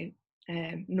 you know,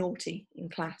 naughty in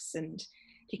class and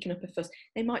kicking up a fuss.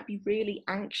 They might be really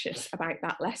anxious about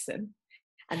that lesson,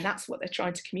 and that's what they're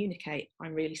trying to communicate.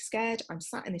 I'm really scared. I'm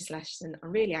sat in this lesson.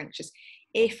 I'm really anxious.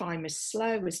 If I'm as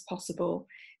slow as possible,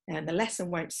 and the lesson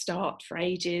won't start for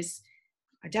ages,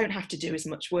 I don't have to do as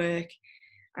much work.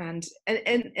 And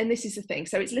this is the thing.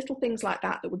 So it's little things like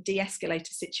that that would de-escalate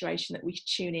a situation that we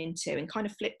tune into, and kind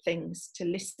of flip things to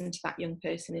listen to that young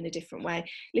person in a different way.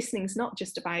 Listening's not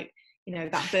just about, you know,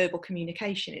 that verbal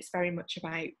communication. It's very much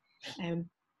about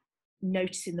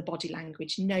noticing the body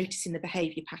language, noticing the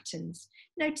behaviour patterns,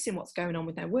 noticing what's going on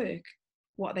with their work.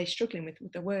 What are they struggling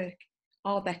with their work?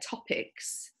 Are there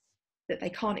topics that they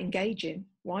can't engage in?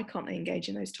 Why can't they engage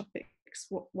in those topics?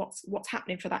 What's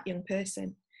happening for that young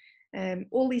person?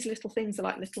 All these little things are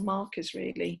like little markers,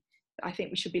 really, that I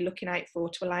think we should be looking out for,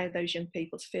 to allow those young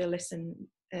people to feel listened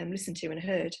to and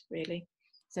heard, really.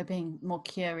 So being more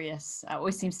curious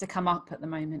always seems to come up at the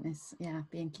moment, is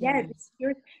being curious.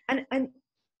 Yeah, and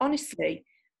honestly,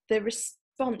 the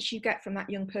response you get from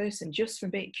that young person just from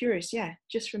being curious,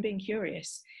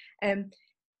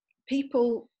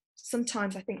 people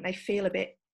sometimes, I think, they feel a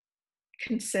bit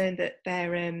concerned that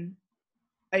they're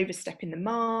overstepping the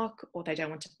mark, or they don't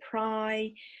want to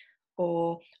pry,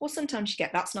 or sometimes you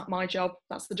get, that's not my job,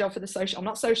 that's the job for the social, I'm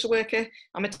not a social worker,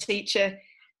 I'm a teacher.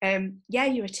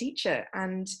 You're a teacher,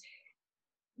 and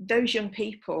those young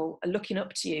people are looking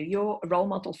up to you. You're a role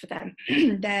model for them.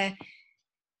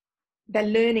 they're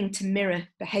learning to mirror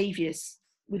behaviours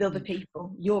with other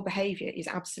people. Your behaviour is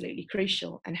absolutely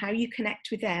crucial, and how you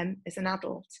connect with them as an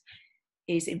adult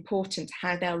is important.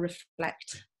 How they'll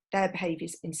reflect their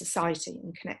behaviours in society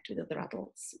and connect with other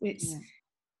adults. It's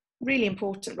really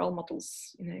important role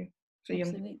models, you know, for young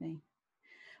people. Absolutely.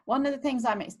 One of the things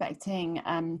I'm expecting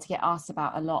to get asked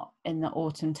about a lot in the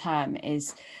autumn term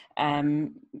is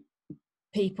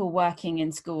people working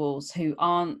in schools who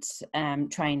aren't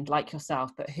trained like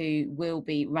yourself, but who will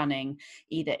be running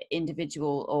either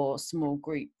individual or small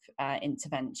group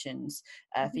interventions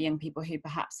for young people who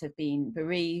perhaps have been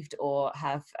bereaved or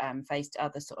have faced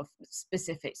other sort of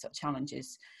specific sort of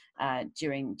challenges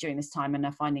during this time, and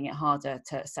are finding it harder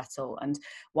to settle. And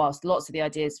whilst lots of the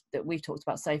ideas that we've talked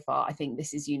about so far, I think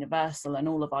this is universal and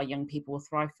all of our young people will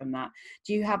thrive from that.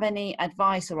 Do you have any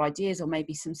advice or ideas, or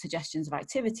maybe some suggestions of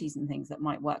activities and things that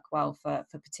might work well for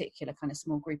particular kind of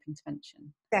small group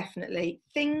intervention? Definitely.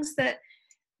 Things that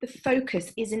the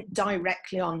focus isn't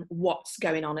directly on what's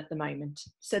going on at the moment.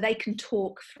 So they can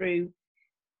talk through,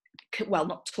 well,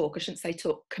 not talk, I shouldn't say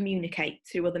talk, communicate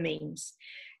through other means.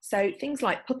 So things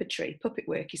like puppetry, puppet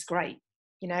work is great.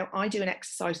 You know, I do an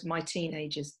exercise with my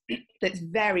teenagers that's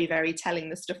very, very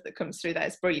telling. The stuff that comes through there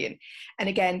is brilliant. And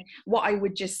again, what I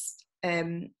would just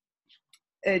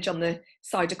urge on the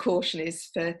side of caution is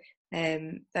for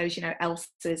those, you know,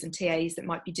 ELSAs and TAs that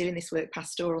might be doing this work,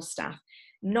 pastoral staff,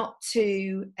 not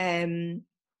to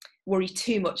worry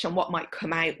too much on what might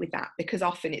come out with that, because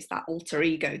often it's that alter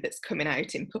ego that's coming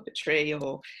out in puppetry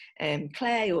or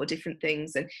clay or different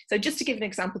things. And so just to give an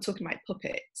example, talking about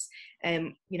puppets,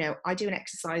 you know, I do an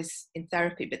exercise in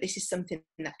therapy, but this is something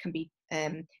that can be,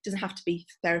 doesn't have to be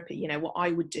therapy. You know, what I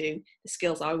would do, the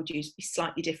skills I would use be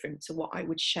slightly different to what I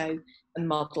would show and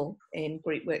model in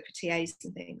group work for TAs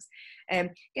and things.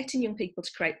 Getting young people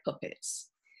to create puppets,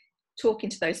 talking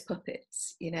to those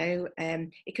puppets, you know,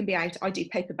 it can be out, I do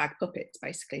paper bag puppets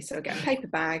basically. So I get paper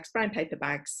bags, brown paper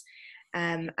bags.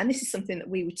 And this is something that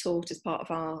we were taught as part of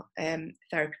our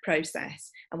therapy process,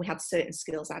 and we had certain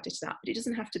skills added to that, but it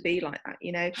doesn't have to be like that,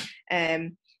 you know.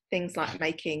 Things like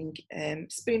making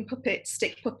spoon puppets,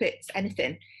 stick puppets,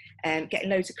 anything, getting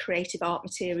loads of creative art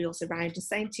materials around and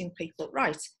saying to young people,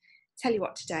 right, tell you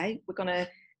what, today we're gonna,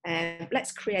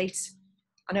 let's create,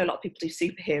 I know a lot of people do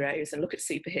superheroes and look at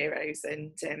superheroes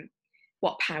and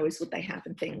what powers would they have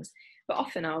and things, but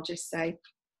often I'll just say,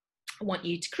 I want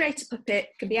you to create a puppet,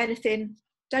 it can be anything,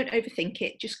 don't overthink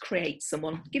it, just create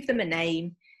someone, give them a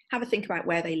name, have a think about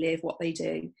where they live, what they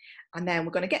do, and then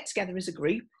we're going to get together as a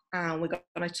group and we're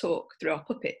going to talk through our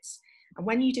puppets. And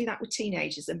when you do that with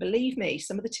teenagers, and believe me,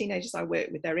 some of the teenagers I work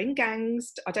with, they're in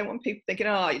gangs. I don't want people thinking,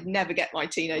 oh, I'd never get my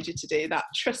teenager to do that.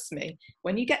 Trust me,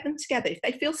 when you get them together, if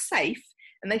they feel safe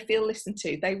and they feel listened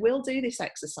to, they will do this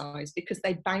exercise because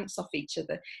they bounce off each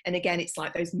other. And again, it's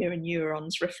like those mirror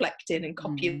neurons reflecting and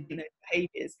copying those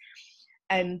behaviours.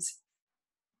 And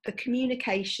the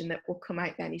communication that will come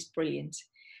out then is brilliant,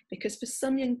 because for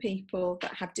some young people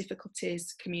that have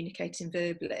difficulties communicating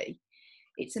verbally,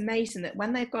 it's amazing that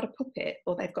when they've got a puppet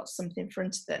or they've got something in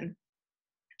front of them,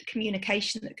 the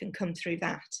communication that can come through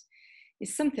that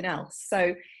is something else.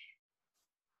 So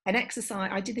an exercise,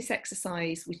 I did this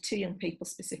exercise with 2 young people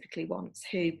specifically once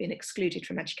who'd been excluded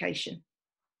from education.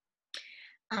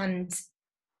 And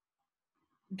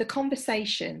the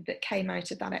conversation that came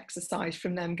out of that exercise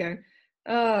from them going,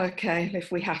 oh, okay,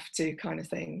 if we have to kind of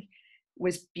thing,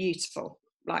 was beautiful.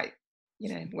 Like,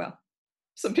 you know, well,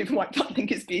 some people might not think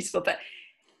it's beautiful, but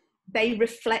they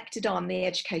reflected on the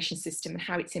education system and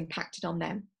how it's impacted on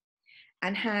them,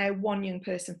 and how one young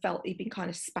person felt he'd been kind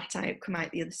of spat out, come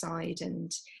out the other side,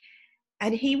 and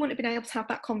he wouldn't have been able to have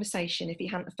that conversation if he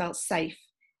hadn't felt safe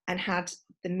and had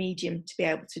the medium to be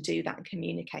able to do that and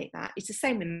communicate that. It's the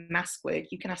same with mask work.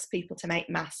 You can ask people to make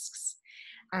masks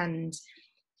and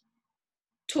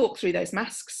talk through those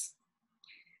masks.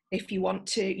 If you want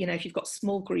to, you know, if you've got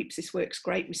small groups, this works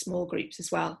great with small groups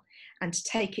as well. And to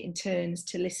take it in turns,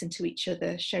 to listen to each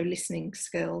other, show listening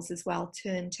skills as well,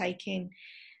 turn taking.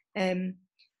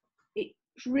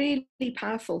 It's really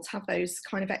powerful to have those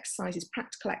kind of exercises,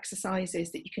 practical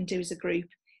exercises that you can do as a group.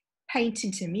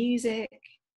 Painting to music,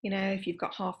 you know, if you've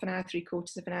got half an hour,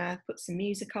 3/4 of an hour, put some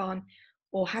music on,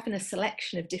 or having a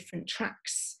selection of different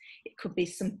tracks. It could be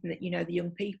something that, you know, the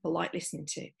young people like listening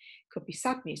to. It could be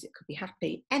sad music, could be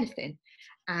happy, anything.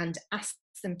 And ask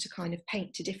them to kind of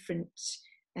paint to different,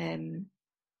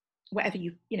 whatever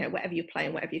you're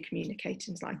playing, whatever you're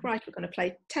communicating. It's like, right, we're going to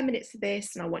play 10 minutes of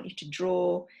this, and I want you to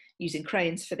draw using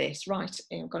crayons for this. Right,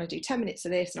 I'm going to do 10 minutes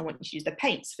of this, and I want you to use the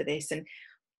paints for this, and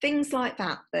things like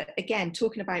that. But again,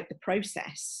 talking about the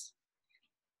process,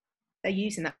 they're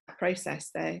using that process,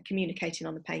 they're communicating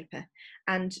on the paper.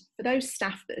 And for those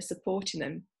staff that are supporting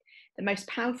them, the most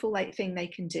powerful thing they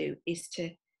can do is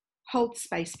to hold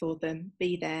space for them,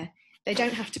 be there. They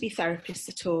don't have to be therapists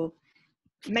at all.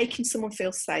 Making someone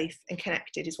feel safe and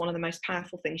connected is one of the most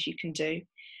powerful things you can do.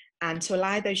 And to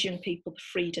allow those young people the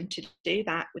freedom to do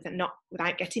that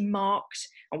without getting marked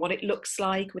on what it looks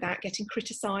like, without getting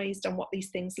criticised on what these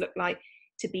things look like,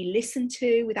 to be listened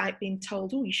to without being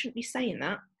told, oh, you shouldn't be saying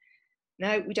that.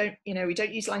 no, we don't, we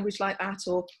don't use language like that,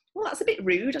 or, well, that's a bit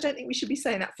rude, I don't think we should be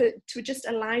saying that. To just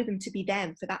allow them to be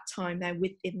them for that time they're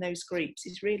within those groups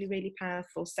is really, really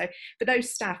powerful. So for those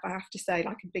staff, I have to say,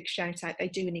 like, a big shout out. They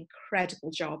do an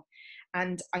incredible job.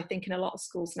 And I think in a lot of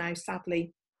schools now,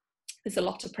 sadly, there's a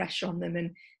lot of pressure on them,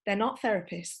 and they're not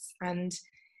therapists, and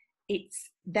it's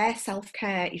their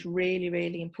self-care is really,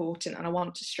 really important. And I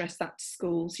want to stress that to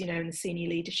schools, and the senior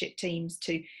leadership teams,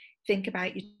 to think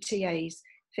about your TAs,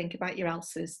 think about your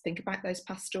ELSAs, think about those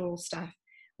pastoral staff,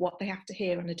 what they have to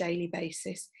hear on a daily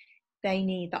basis. They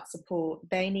need that support.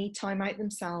 They need time out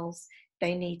themselves.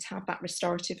 They need to have that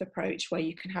restorative approach where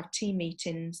you can have team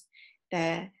meetings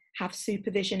there, have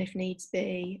supervision if needs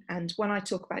be. And when I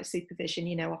talk about supervision,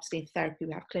 obviously in therapy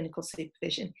we have clinical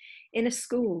supervision. In a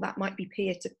school, that might be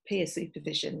peer-to-peer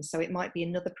supervision. So it might be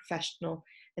another professional,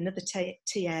 another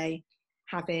TA,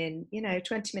 having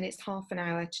 20 minutes, half an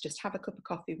hour to just have a cup of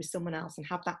coffee with someone else and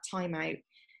have that time out.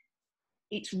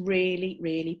 It's really,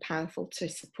 really powerful to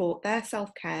support their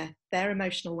self-care, their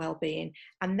emotional well-being,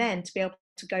 and then to be able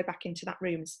to go back into that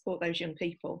room and support those young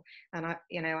people. And I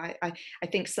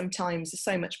think sometimes there's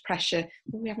so much pressure,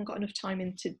 we haven't got enough time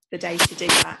into the day to do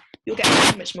that. You'll get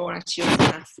so much more out of your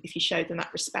staff if you show them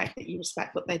that respect, that you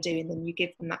respect what they're doing, then you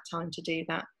give them that time to do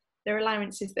that. There are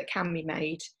allowances that can be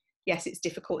made. Yes, it's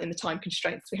difficult in the time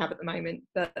constraints we have at the moment,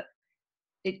 but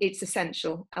it's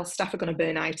essential. Our staff are going to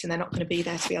burn out and they're not going to be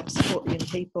there to be able to support the young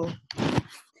people.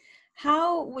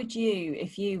 How would you,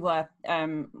 if you were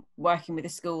working with a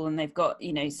school and they've got,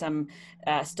 some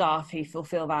staff who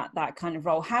fulfill that kind of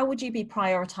role, how would you be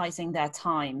prioritising their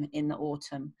time in the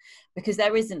autumn? Because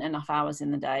there isn't enough hours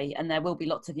in the day and there will be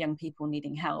lots of young people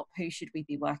needing help. Who should we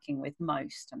be working with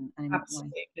most? And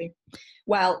absolutely.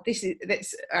 Well,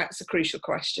 that's a crucial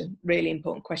question, really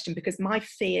important question, because my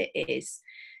fear is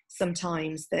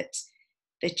sometimes that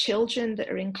the children that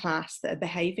are in class that are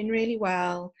behaving really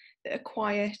well, that are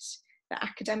quiet, that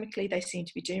academically they seem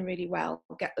to be doing really well,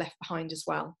 will get left behind as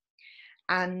well.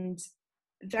 And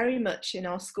very much in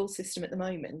our school system at the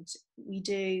moment, we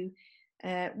do,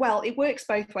 it works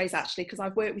both ways actually, because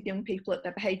I've worked with young people that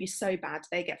their behaviour is so bad,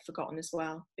 they get forgotten as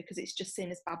well, because it's just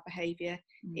seen as bad behaviour.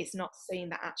 It's not seen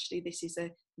that actually this is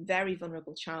a very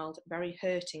vulnerable child, a very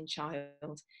hurting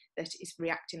child that is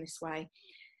reacting this way.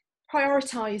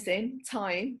 Prioritising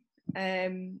time,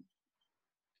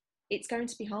 it's going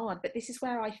to be hard, but this is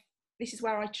where I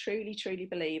truly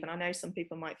believe, and I know some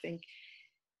people might think,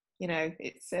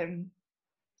 it's a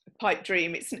pipe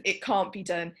dream, it can't be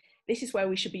done. This is where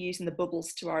we should be using the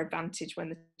bubbles to our advantage when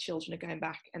the children are going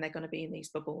back and they're going to be in these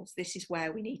bubbles. This is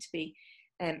where we need to be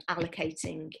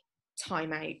allocating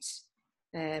time out,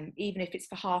 even if it's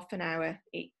for half an hour.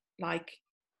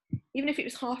 Even if it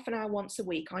was half an hour once a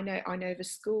week. I know of a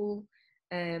school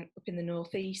up in the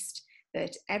northeast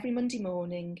that every Monday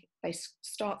morning they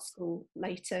start school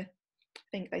later. I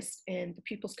think the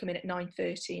pupils come in at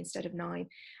 9:30 instead of 9,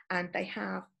 and they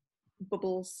have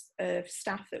bubbles of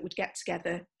staff that would get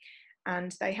together,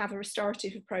 and they have a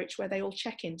restorative approach where they all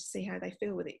check in to see how they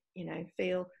feel with it,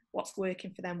 feel what's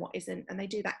working for them, what isn't, and they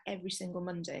do that every single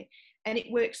Monday, and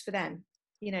it works for them.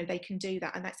 They can do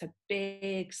that, and that's a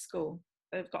big school.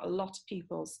 They've got a lot of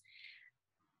pupils,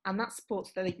 and that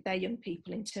supports their young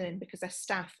people in turn, because their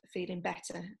staff are feeling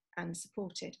better and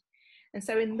supported. And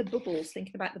so in the bubbles,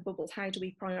 thinking about the bubbles, how do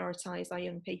we prioritise our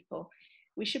young people?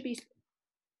 We should be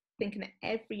thinking that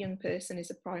every young person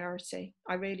is a priority.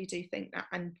 I really do think that,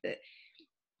 and that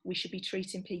we should be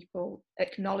treating people,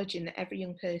 acknowledging that every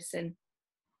young person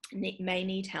may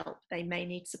need help, they may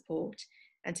need support,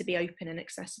 and to be open and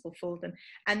accessible for them.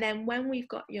 And then when we've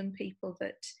got young people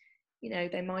that,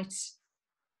 they might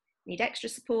need extra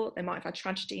support, they might have had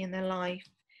tragedy in their life,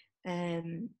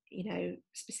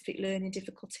 specific learning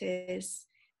difficulties,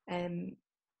 some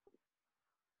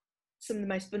of the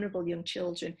most vulnerable young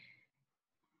children,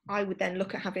 I would then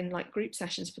look at having group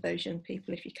sessions for those young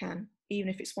people if you can, even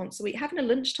if it's once a week. Having a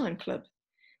lunchtime club,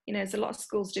 there's a lot of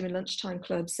schools doing lunchtime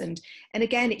clubs, and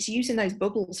again, it's using those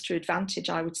bubbles to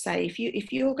advantage. I would say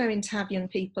if you're going to have young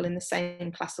people in the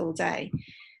same class all day,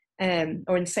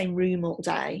 or in the same room all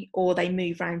day, or they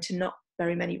move around to not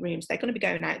very many rooms, they're going to be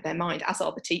going out of their mind, as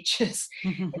are the teachers,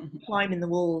 climbing the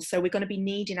walls. So we're going to be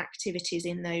needing activities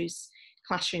in those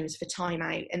classrooms for time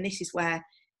out, and this is where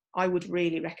I would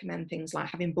really recommend things like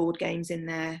having board games in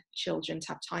there, children to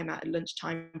have time out at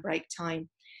lunchtime, break time,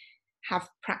 have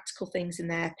practical things in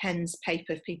there, pens,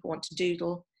 paper if people want to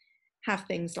doodle, have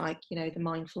things like, the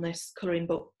mindfulness, colouring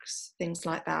books, things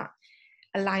like that.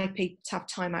 Allow people to have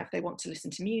time out if they want to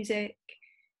listen to music.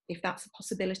 If that's a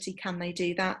possibility, can they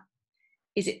do that?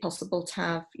 Is it possible to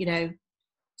have,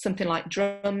 something like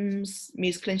drums,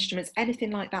 musical instruments,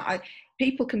 anything like that.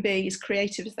 People can be as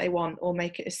creative as they want or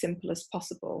make it as simple as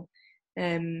possible.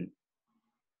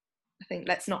 I think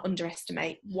let's not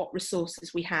underestimate what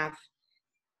resources we have,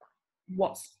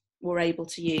 what we're able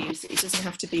to use. It doesn't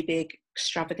have to be big,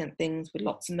 extravagant things with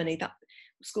lots of money. That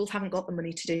schools haven't got the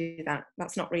money to do that.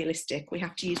 That's not realistic. We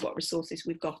have to use what resources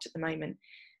we've got at the moment.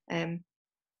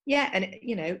 Yeah, and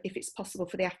you know, if it's possible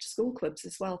for the after school clubs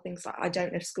as well, things like, I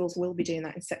don't know if schools will be doing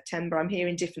that in September. I'm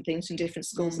hearing different things from different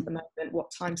schools at the moment,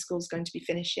 what time school's going to be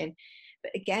finishing.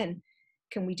 But again,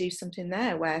 can we do something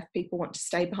there where if people want to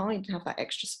stay behind and have that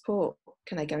extra support,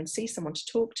 can they go and see someone to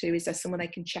talk to? Is there someone they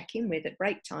can check in with at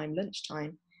break time,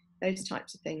 lunchtime, those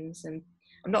types of things? And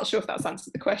I'm not sure if that's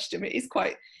answered the question, but it's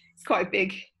quite a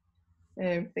big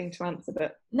thing to answer.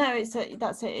 But no,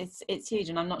 it's huge,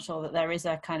 and I'm not sure that there is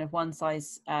a kind of one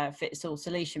size fits all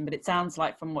solution, but it sounds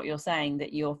like from what you're saying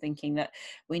that you're thinking that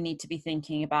we need to be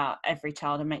thinking about every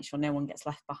child and make sure no one gets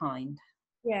left behind.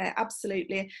 Yeah,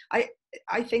 absolutely.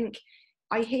 I think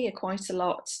I hear quite a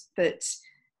lot that,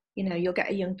 you know, you'll get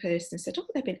a young person said, oh,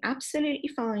 they've been absolutely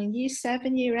fine, year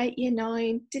 7, year 8, year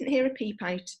 9, didn't hear a peep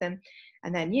out of them.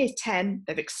 And then year 10,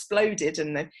 they've exploded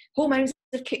and the hormones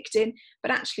have kicked in.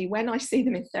 But actually, when I see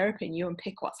them in therapy and you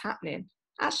unpick what's happening,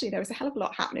 actually there was a hell of a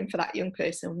lot happening for that young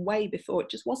person way before. It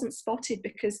just wasn't spotted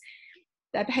because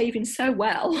they're behaving so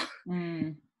well.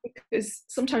 Because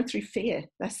sometimes through fear,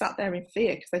 they're sat there in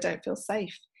fear because they don't feel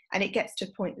safe. And it gets to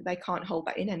a point that they can't hold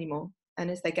that in anymore. And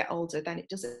as they get older, then it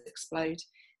does explode.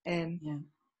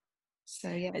 So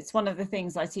yeah, it's one of the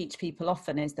things I teach people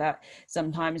often is that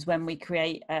sometimes when we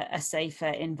create a safer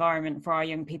environment for our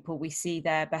young people, we see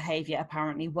their behaviour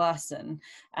apparently worsen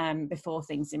before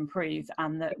things improve,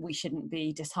 and that we shouldn't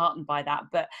be disheartened by that.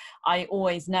 But I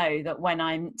always know that when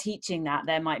I'm teaching that,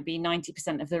 there might be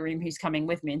 90% of the room who's coming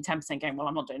with me and 10% going, well,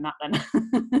 I'm not doing that then.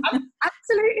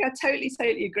 Absolutely, I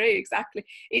totally agree. Exactly.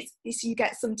 It's you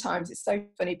get sometimes, it's so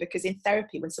funny because in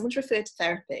therapy, when someone's referred to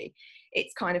therapy,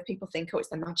 it's kind of people think, oh, it's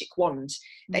the magic wand.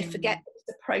 They forget that it's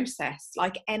a process.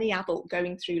 Like any adult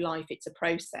going through life, it's a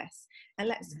process. And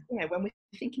let's, you know, when we're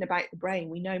thinking about the brain,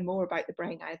 we know more about the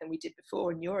brain now than we did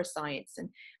before in neuroscience. And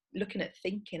looking at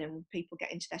thinking, and when people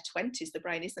get into their 20s, the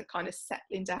brain isn't kind of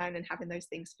settling down and having those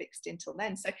things fixed until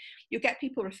then. So you'll get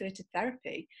people referred to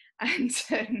therapy and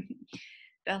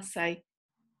they'll say,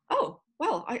 oh,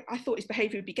 well, I thought his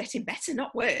behaviour would be getting better,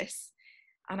 not worse.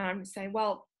 And I'm saying,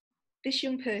 well, this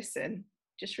young person,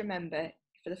 just remember,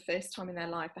 for the first time in their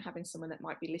life, they're having someone that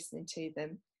might be listening to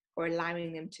them or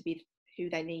allowing them to be who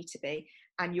they need to be,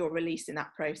 and you're releasing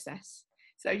that process.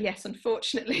 So yes,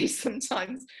 unfortunately,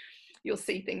 sometimes you'll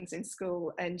see things in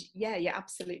school, and yeah, you're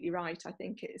absolutely right. I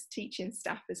think it's teaching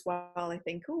staff as well. I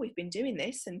think, oh, we've been doing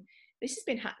this and this has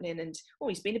been happening, and oh,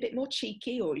 he's been a bit more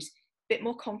cheeky, or he's a bit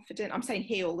more confident. I'm saying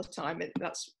he all the time, and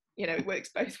that's, you know, it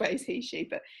works both ways, he, she,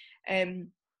 but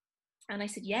and I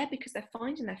said, yeah, because they're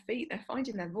finding their feet, they're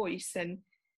finding their voice, and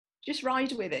just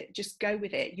ride with it, just go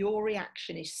with it. Your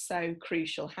reaction is so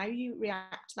crucial. How you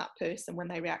react to that person when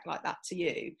they react like that to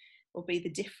you will be the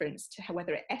difference to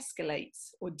whether it escalates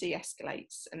or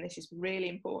de-escalates. And this is really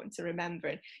important to remember.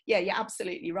 And yeah, you're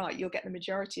absolutely right. You'll get the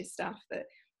majority of staff that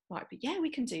might be, yeah, we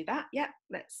can do that. Yeah,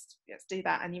 let's do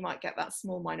that. And you might get that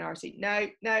small minority. No,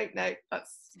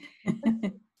 that's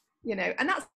you know, and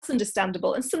that's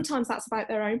understandable. And sometimes that's about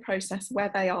their own process,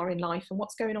 where they are in life and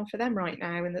what's going on for them right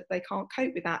now, and that they can't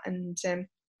cope with that, and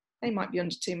they might be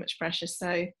under too much pressure.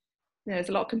 So, you know, there's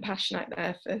a lot of compassion out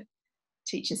there for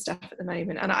teaching staff at the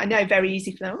moment. And I know very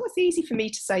easy for them. Oh, it's easy for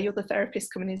me to say, you're the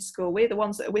therapist coming into school. We're the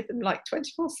ones that are with them like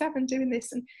 24/7 doing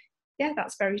this. And yeah,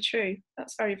 that's very true.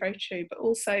 That's very, very true. But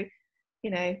also,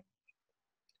 you know,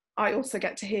 I also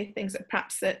get to hear things that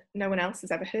perhaps that no one else has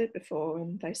ever heard before,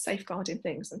 and those safeguarding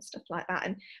things and stuff like that.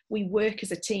 And we work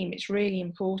as a team. It's really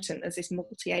important as this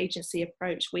multi-agency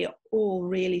approach. We are all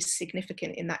really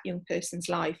significant in that young person's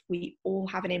life. We all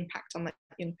have an impact on that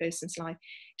young person's life.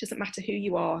 It doesn't matter who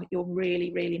you are. You're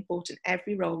really, really important.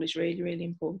 Every role is really, really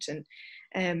important.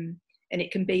 And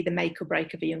it can be the make or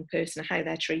break of a young person, how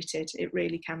they're treated. It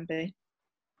really can be.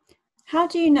 How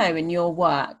do you know in your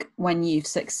work when you've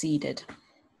succeeded?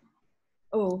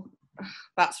 Oh,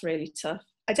 that's really tough.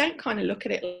 I don't kind of look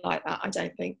at it like that, I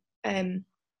don't think.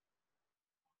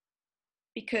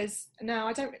 Because no,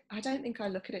 I don't think I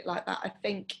look at it like that. I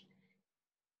think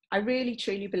I really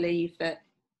truly believe that,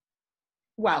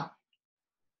 well,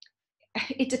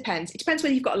 it depends. It depends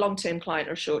whether you've got a long-term client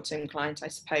or a short-term client, I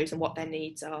suppose, and what their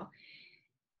needs are.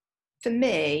 For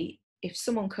me, if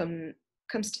someone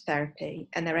comes to therapy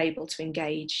and they're able to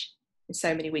engage in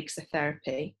so many weeks of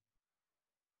therapy,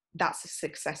 that's a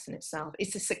success in itself.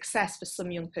 It's a success for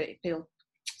some young people,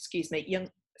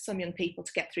 some young people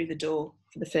to get through the door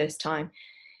for the first time.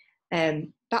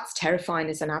 That's terrifying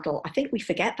as an adult. I think we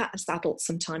forget that as adults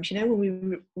sometimes, when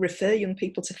we refer young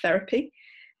people to therapy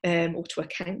or to a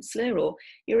counsellor, or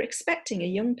you're expecting a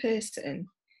young person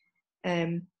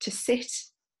to sit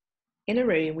in a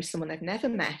room with someone they've never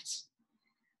met.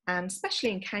 And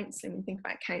especially in counselling, when you think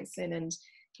about counselling and,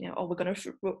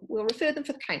 we'll refer them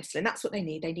for the counselling. That's what they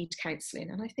need. They need counselling.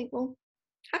 And I think, well,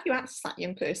 have you asked that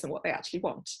young person what they actually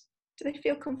want? Do they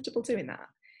feel comfortable doing that?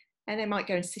 And they might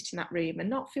go and sit in that room and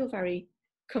not feel very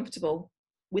comfortable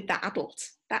with that adult.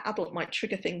 That adult might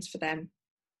trigger things for them.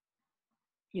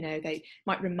 They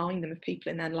might remind them of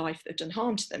people in their life that have done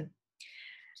harm to them.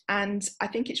 And I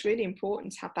think it's really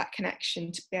important to have that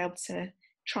connection, to be able to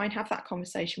try and have that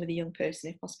conversation with a young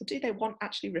person if possible. Do they want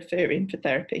actually referring for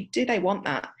therapy? Do they want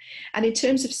that? And in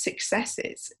terms of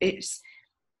successes, it's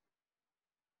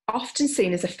often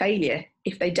seen as a failure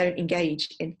if they don't engage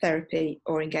in therapy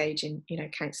or engage in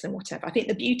counselling, whatever. I think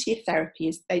the beauty of therapy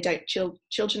is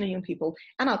children and young people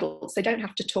and adults, they don't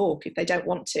have to talk if they don't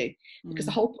want to, because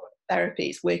the whole point of therapy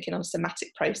is working on a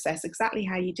somatic process, exactly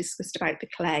how you discussed about the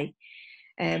clay.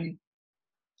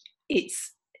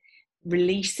 It's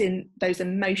releasing those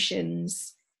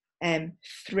emotions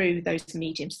through those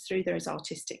mediums, through those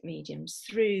artistic mediums,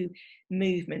 through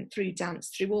movement, through dance,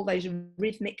 through all those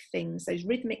rhythmic things, those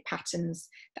rhythmic patterns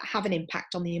that have an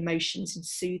impact on the emotions and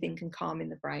soothing and calming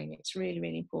the brain. It's really,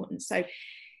 really important. So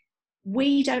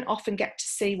we don't often get to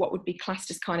see what would be classed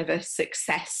as kind of a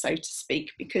success, so to speak,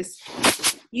 because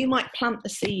you might plant the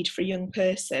seed for a young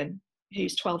person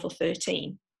who's 12 or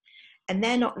 13, and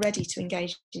they're not ready to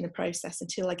engage in the process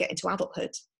until they get into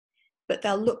adulthood. But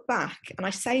they'll look back, and I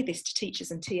say this to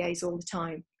teachers and TAs all the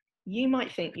time, you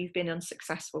might think you've been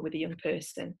unsuccessful with a young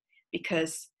person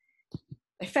because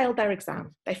they failed their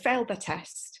exam, they failed their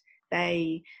test,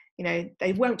 they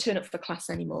won't turn up for class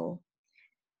anymore.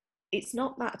 It's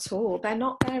not that at all. They're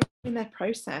not there in their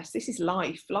process. This is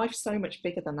life. Life's so much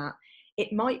bigger than that.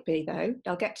 It might be, though,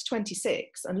 they'll get to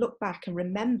 26 and look back and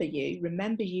remember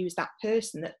you as that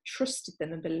person that trusted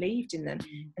them and believed in them,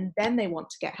 and then they want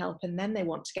to get help, and then they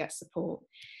want to get support.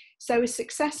 So a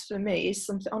success for me is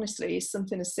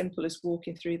something as simple as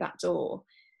walking through that door.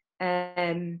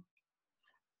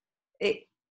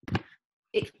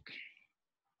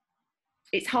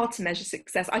 It's hard to measure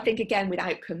success. I think, again, with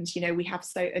outcomes, we have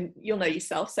and you'll know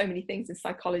yourself, so many things in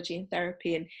psychology and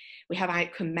therapy, and we have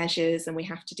outcome measures, and we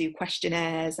have to do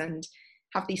questionnaires, and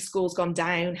have these scores gone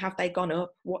down? Have they gone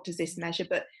up? What does this measure?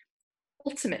 But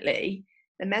ultimately,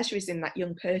 the measure is in that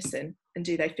young person, and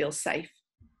do they feel safe?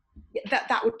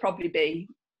 That would probably be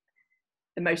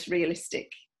the most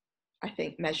realistic, I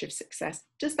think, measure of success.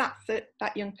 Does that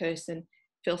young person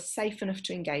feel safe enough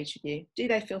to engage with you? Do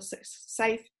they feel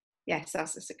safe? Yes,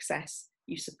 that's a success.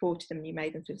 You supported them and you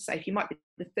made them feel safe. You might be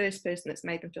the first person that's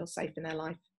made them feel safe in their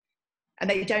life. And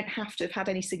they don't have to have had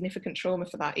any significant trauma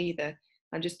for that either.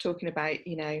 I'm just talking about,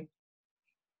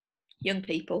 young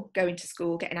people going to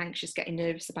school, getting anxious, getting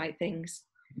nervous about things.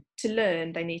 To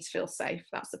learn, they need to feel safe.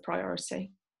 That's the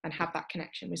priority, and have that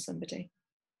connection with somebody.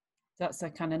 That's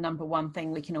a kind of number one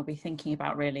thing we can all be thinking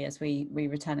about, really, as we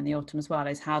return in the autumn as well,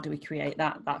 is how do we create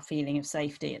that feeling of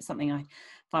safety? It's something I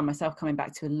find myself coming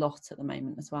back to a lot at the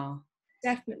moment as well.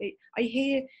 Definitely. I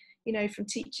hear, from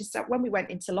teachers that when we went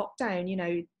into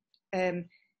lockdown,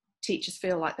 teachers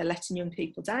feel like they're letting young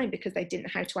people down because they didn't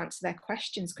know how to answer their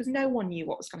questions, because no one knew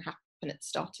what was going to happen at the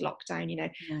start of lockdown. No.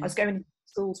 I was going to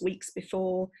schools weeks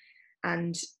before,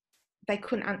 and they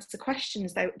couldn't answer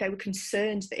questions. They were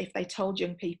concerned that if they told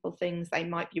young people things, they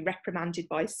might be reprimanded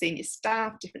by senior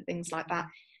staff, different things like that.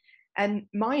 And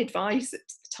my advice at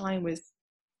the time was,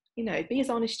 be as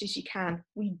honest as you can.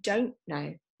 We don't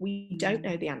know. We don't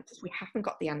know the answers. We haven't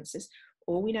got the answers.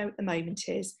 All we know at the moment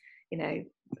is,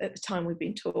 at the time we've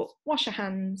been taught, wash your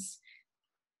hands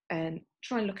and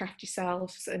try and look after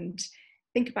yourselves and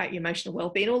think about your emotional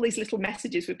well-being. All these little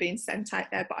messages were being sent out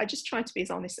there, but I just try to be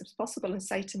as honest as possible and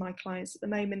say to my clients, at the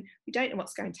moment, we don't know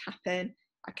what's going to happen.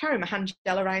 I carry my hand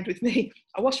gel around with me.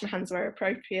 I wash my hands where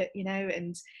appropriate,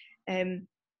 and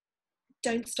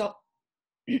don't stop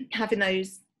having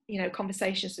those,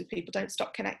 conversations with people. Don't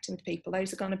stop connecting with people.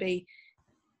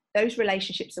 Those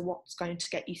relationships are what's going to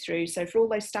get you through. So for all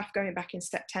those staff going back in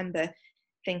September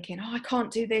thinking, I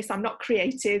can't do this, I'm not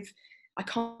creative, I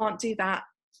can't do that.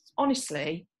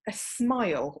 Honestly, a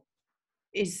smile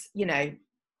is,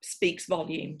 speaks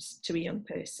volumes to a young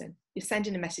person. You're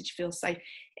sending a message, feel safe.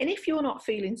 And if you're not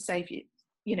feeling safe,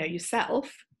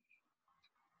 yourself,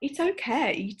 it's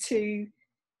okay to,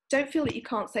 don't feel that you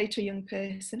can't say to a young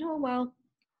person, oh, well,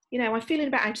 you know, I'm feeling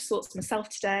a bit out of sorts myself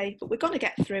today, but we're going to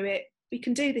get through it. We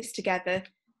can do this together.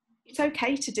 It's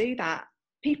okay to do that.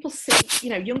 People see, you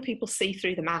know, young people see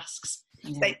through the masks.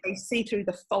 Yeah. They see through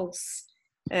the false,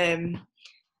 you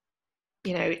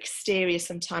know, exterior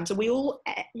sometimes. And we all,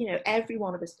 you know, every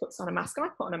one of us puts on a mask. I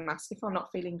put on a mask if I'm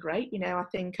not feeling great. You know, I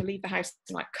think I leave the house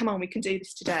and like, come on, we can do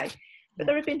this today. But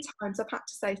there have been times I've had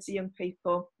to say to young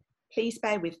people, please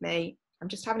bear with me. I'm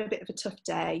just having a bit of a tough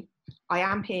day. I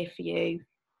am here for you.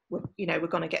 You know, we're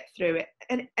going to get through it.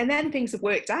 And then things have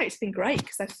worked out. It's been great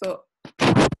because I thought,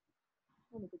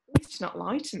 oh, please not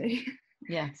lie to me.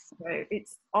 Yes. So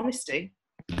it's honesty.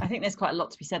 I think there's quite a lot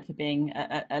to be said for being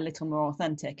a little more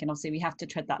authentic, and obviously we have to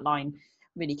tread that line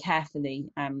really carefully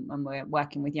when we're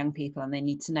working with young people, and they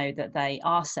need to know that they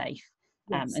are safe.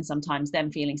 Yes. And sometimes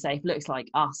them feeling safe looks like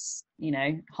us, you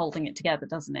know, holding it together,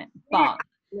 doesn't it? Yeah, But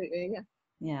absolutely, yeah.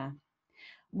 yeah.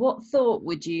 What thought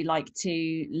would you like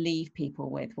to leave people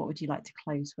with? What would you like to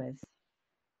close with?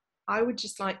 I would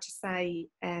just like to say,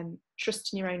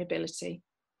 trust in your own ability.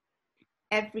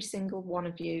 Every single one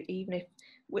of you, even if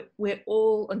we're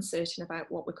all uncertain about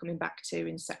what we're coming back to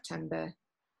in September,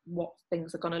 what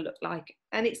things are going to look like,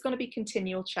 and it's going to be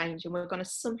continual change, and we're going to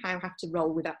somehow have to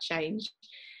roll with that change.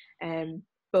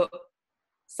 But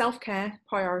self-care,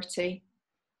 priority,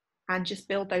 and just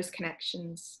build those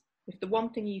connections. If the one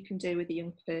thing you can do with a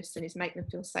young person is make them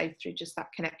feel safe through just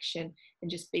that connection and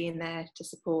just being there to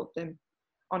support them,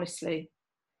 honestly,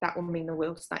 that will mean the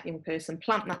world to that young person.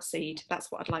 Plant that seed.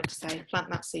 That's what I'd like to say.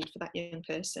 Plant that seed for that young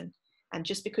person. And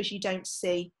just because you don't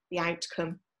see the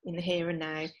outcome in the here and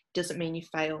now doesn't mean you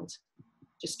failed.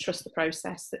 Just trust the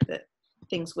process that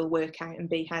things will work out and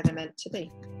be how they're meant to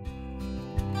be.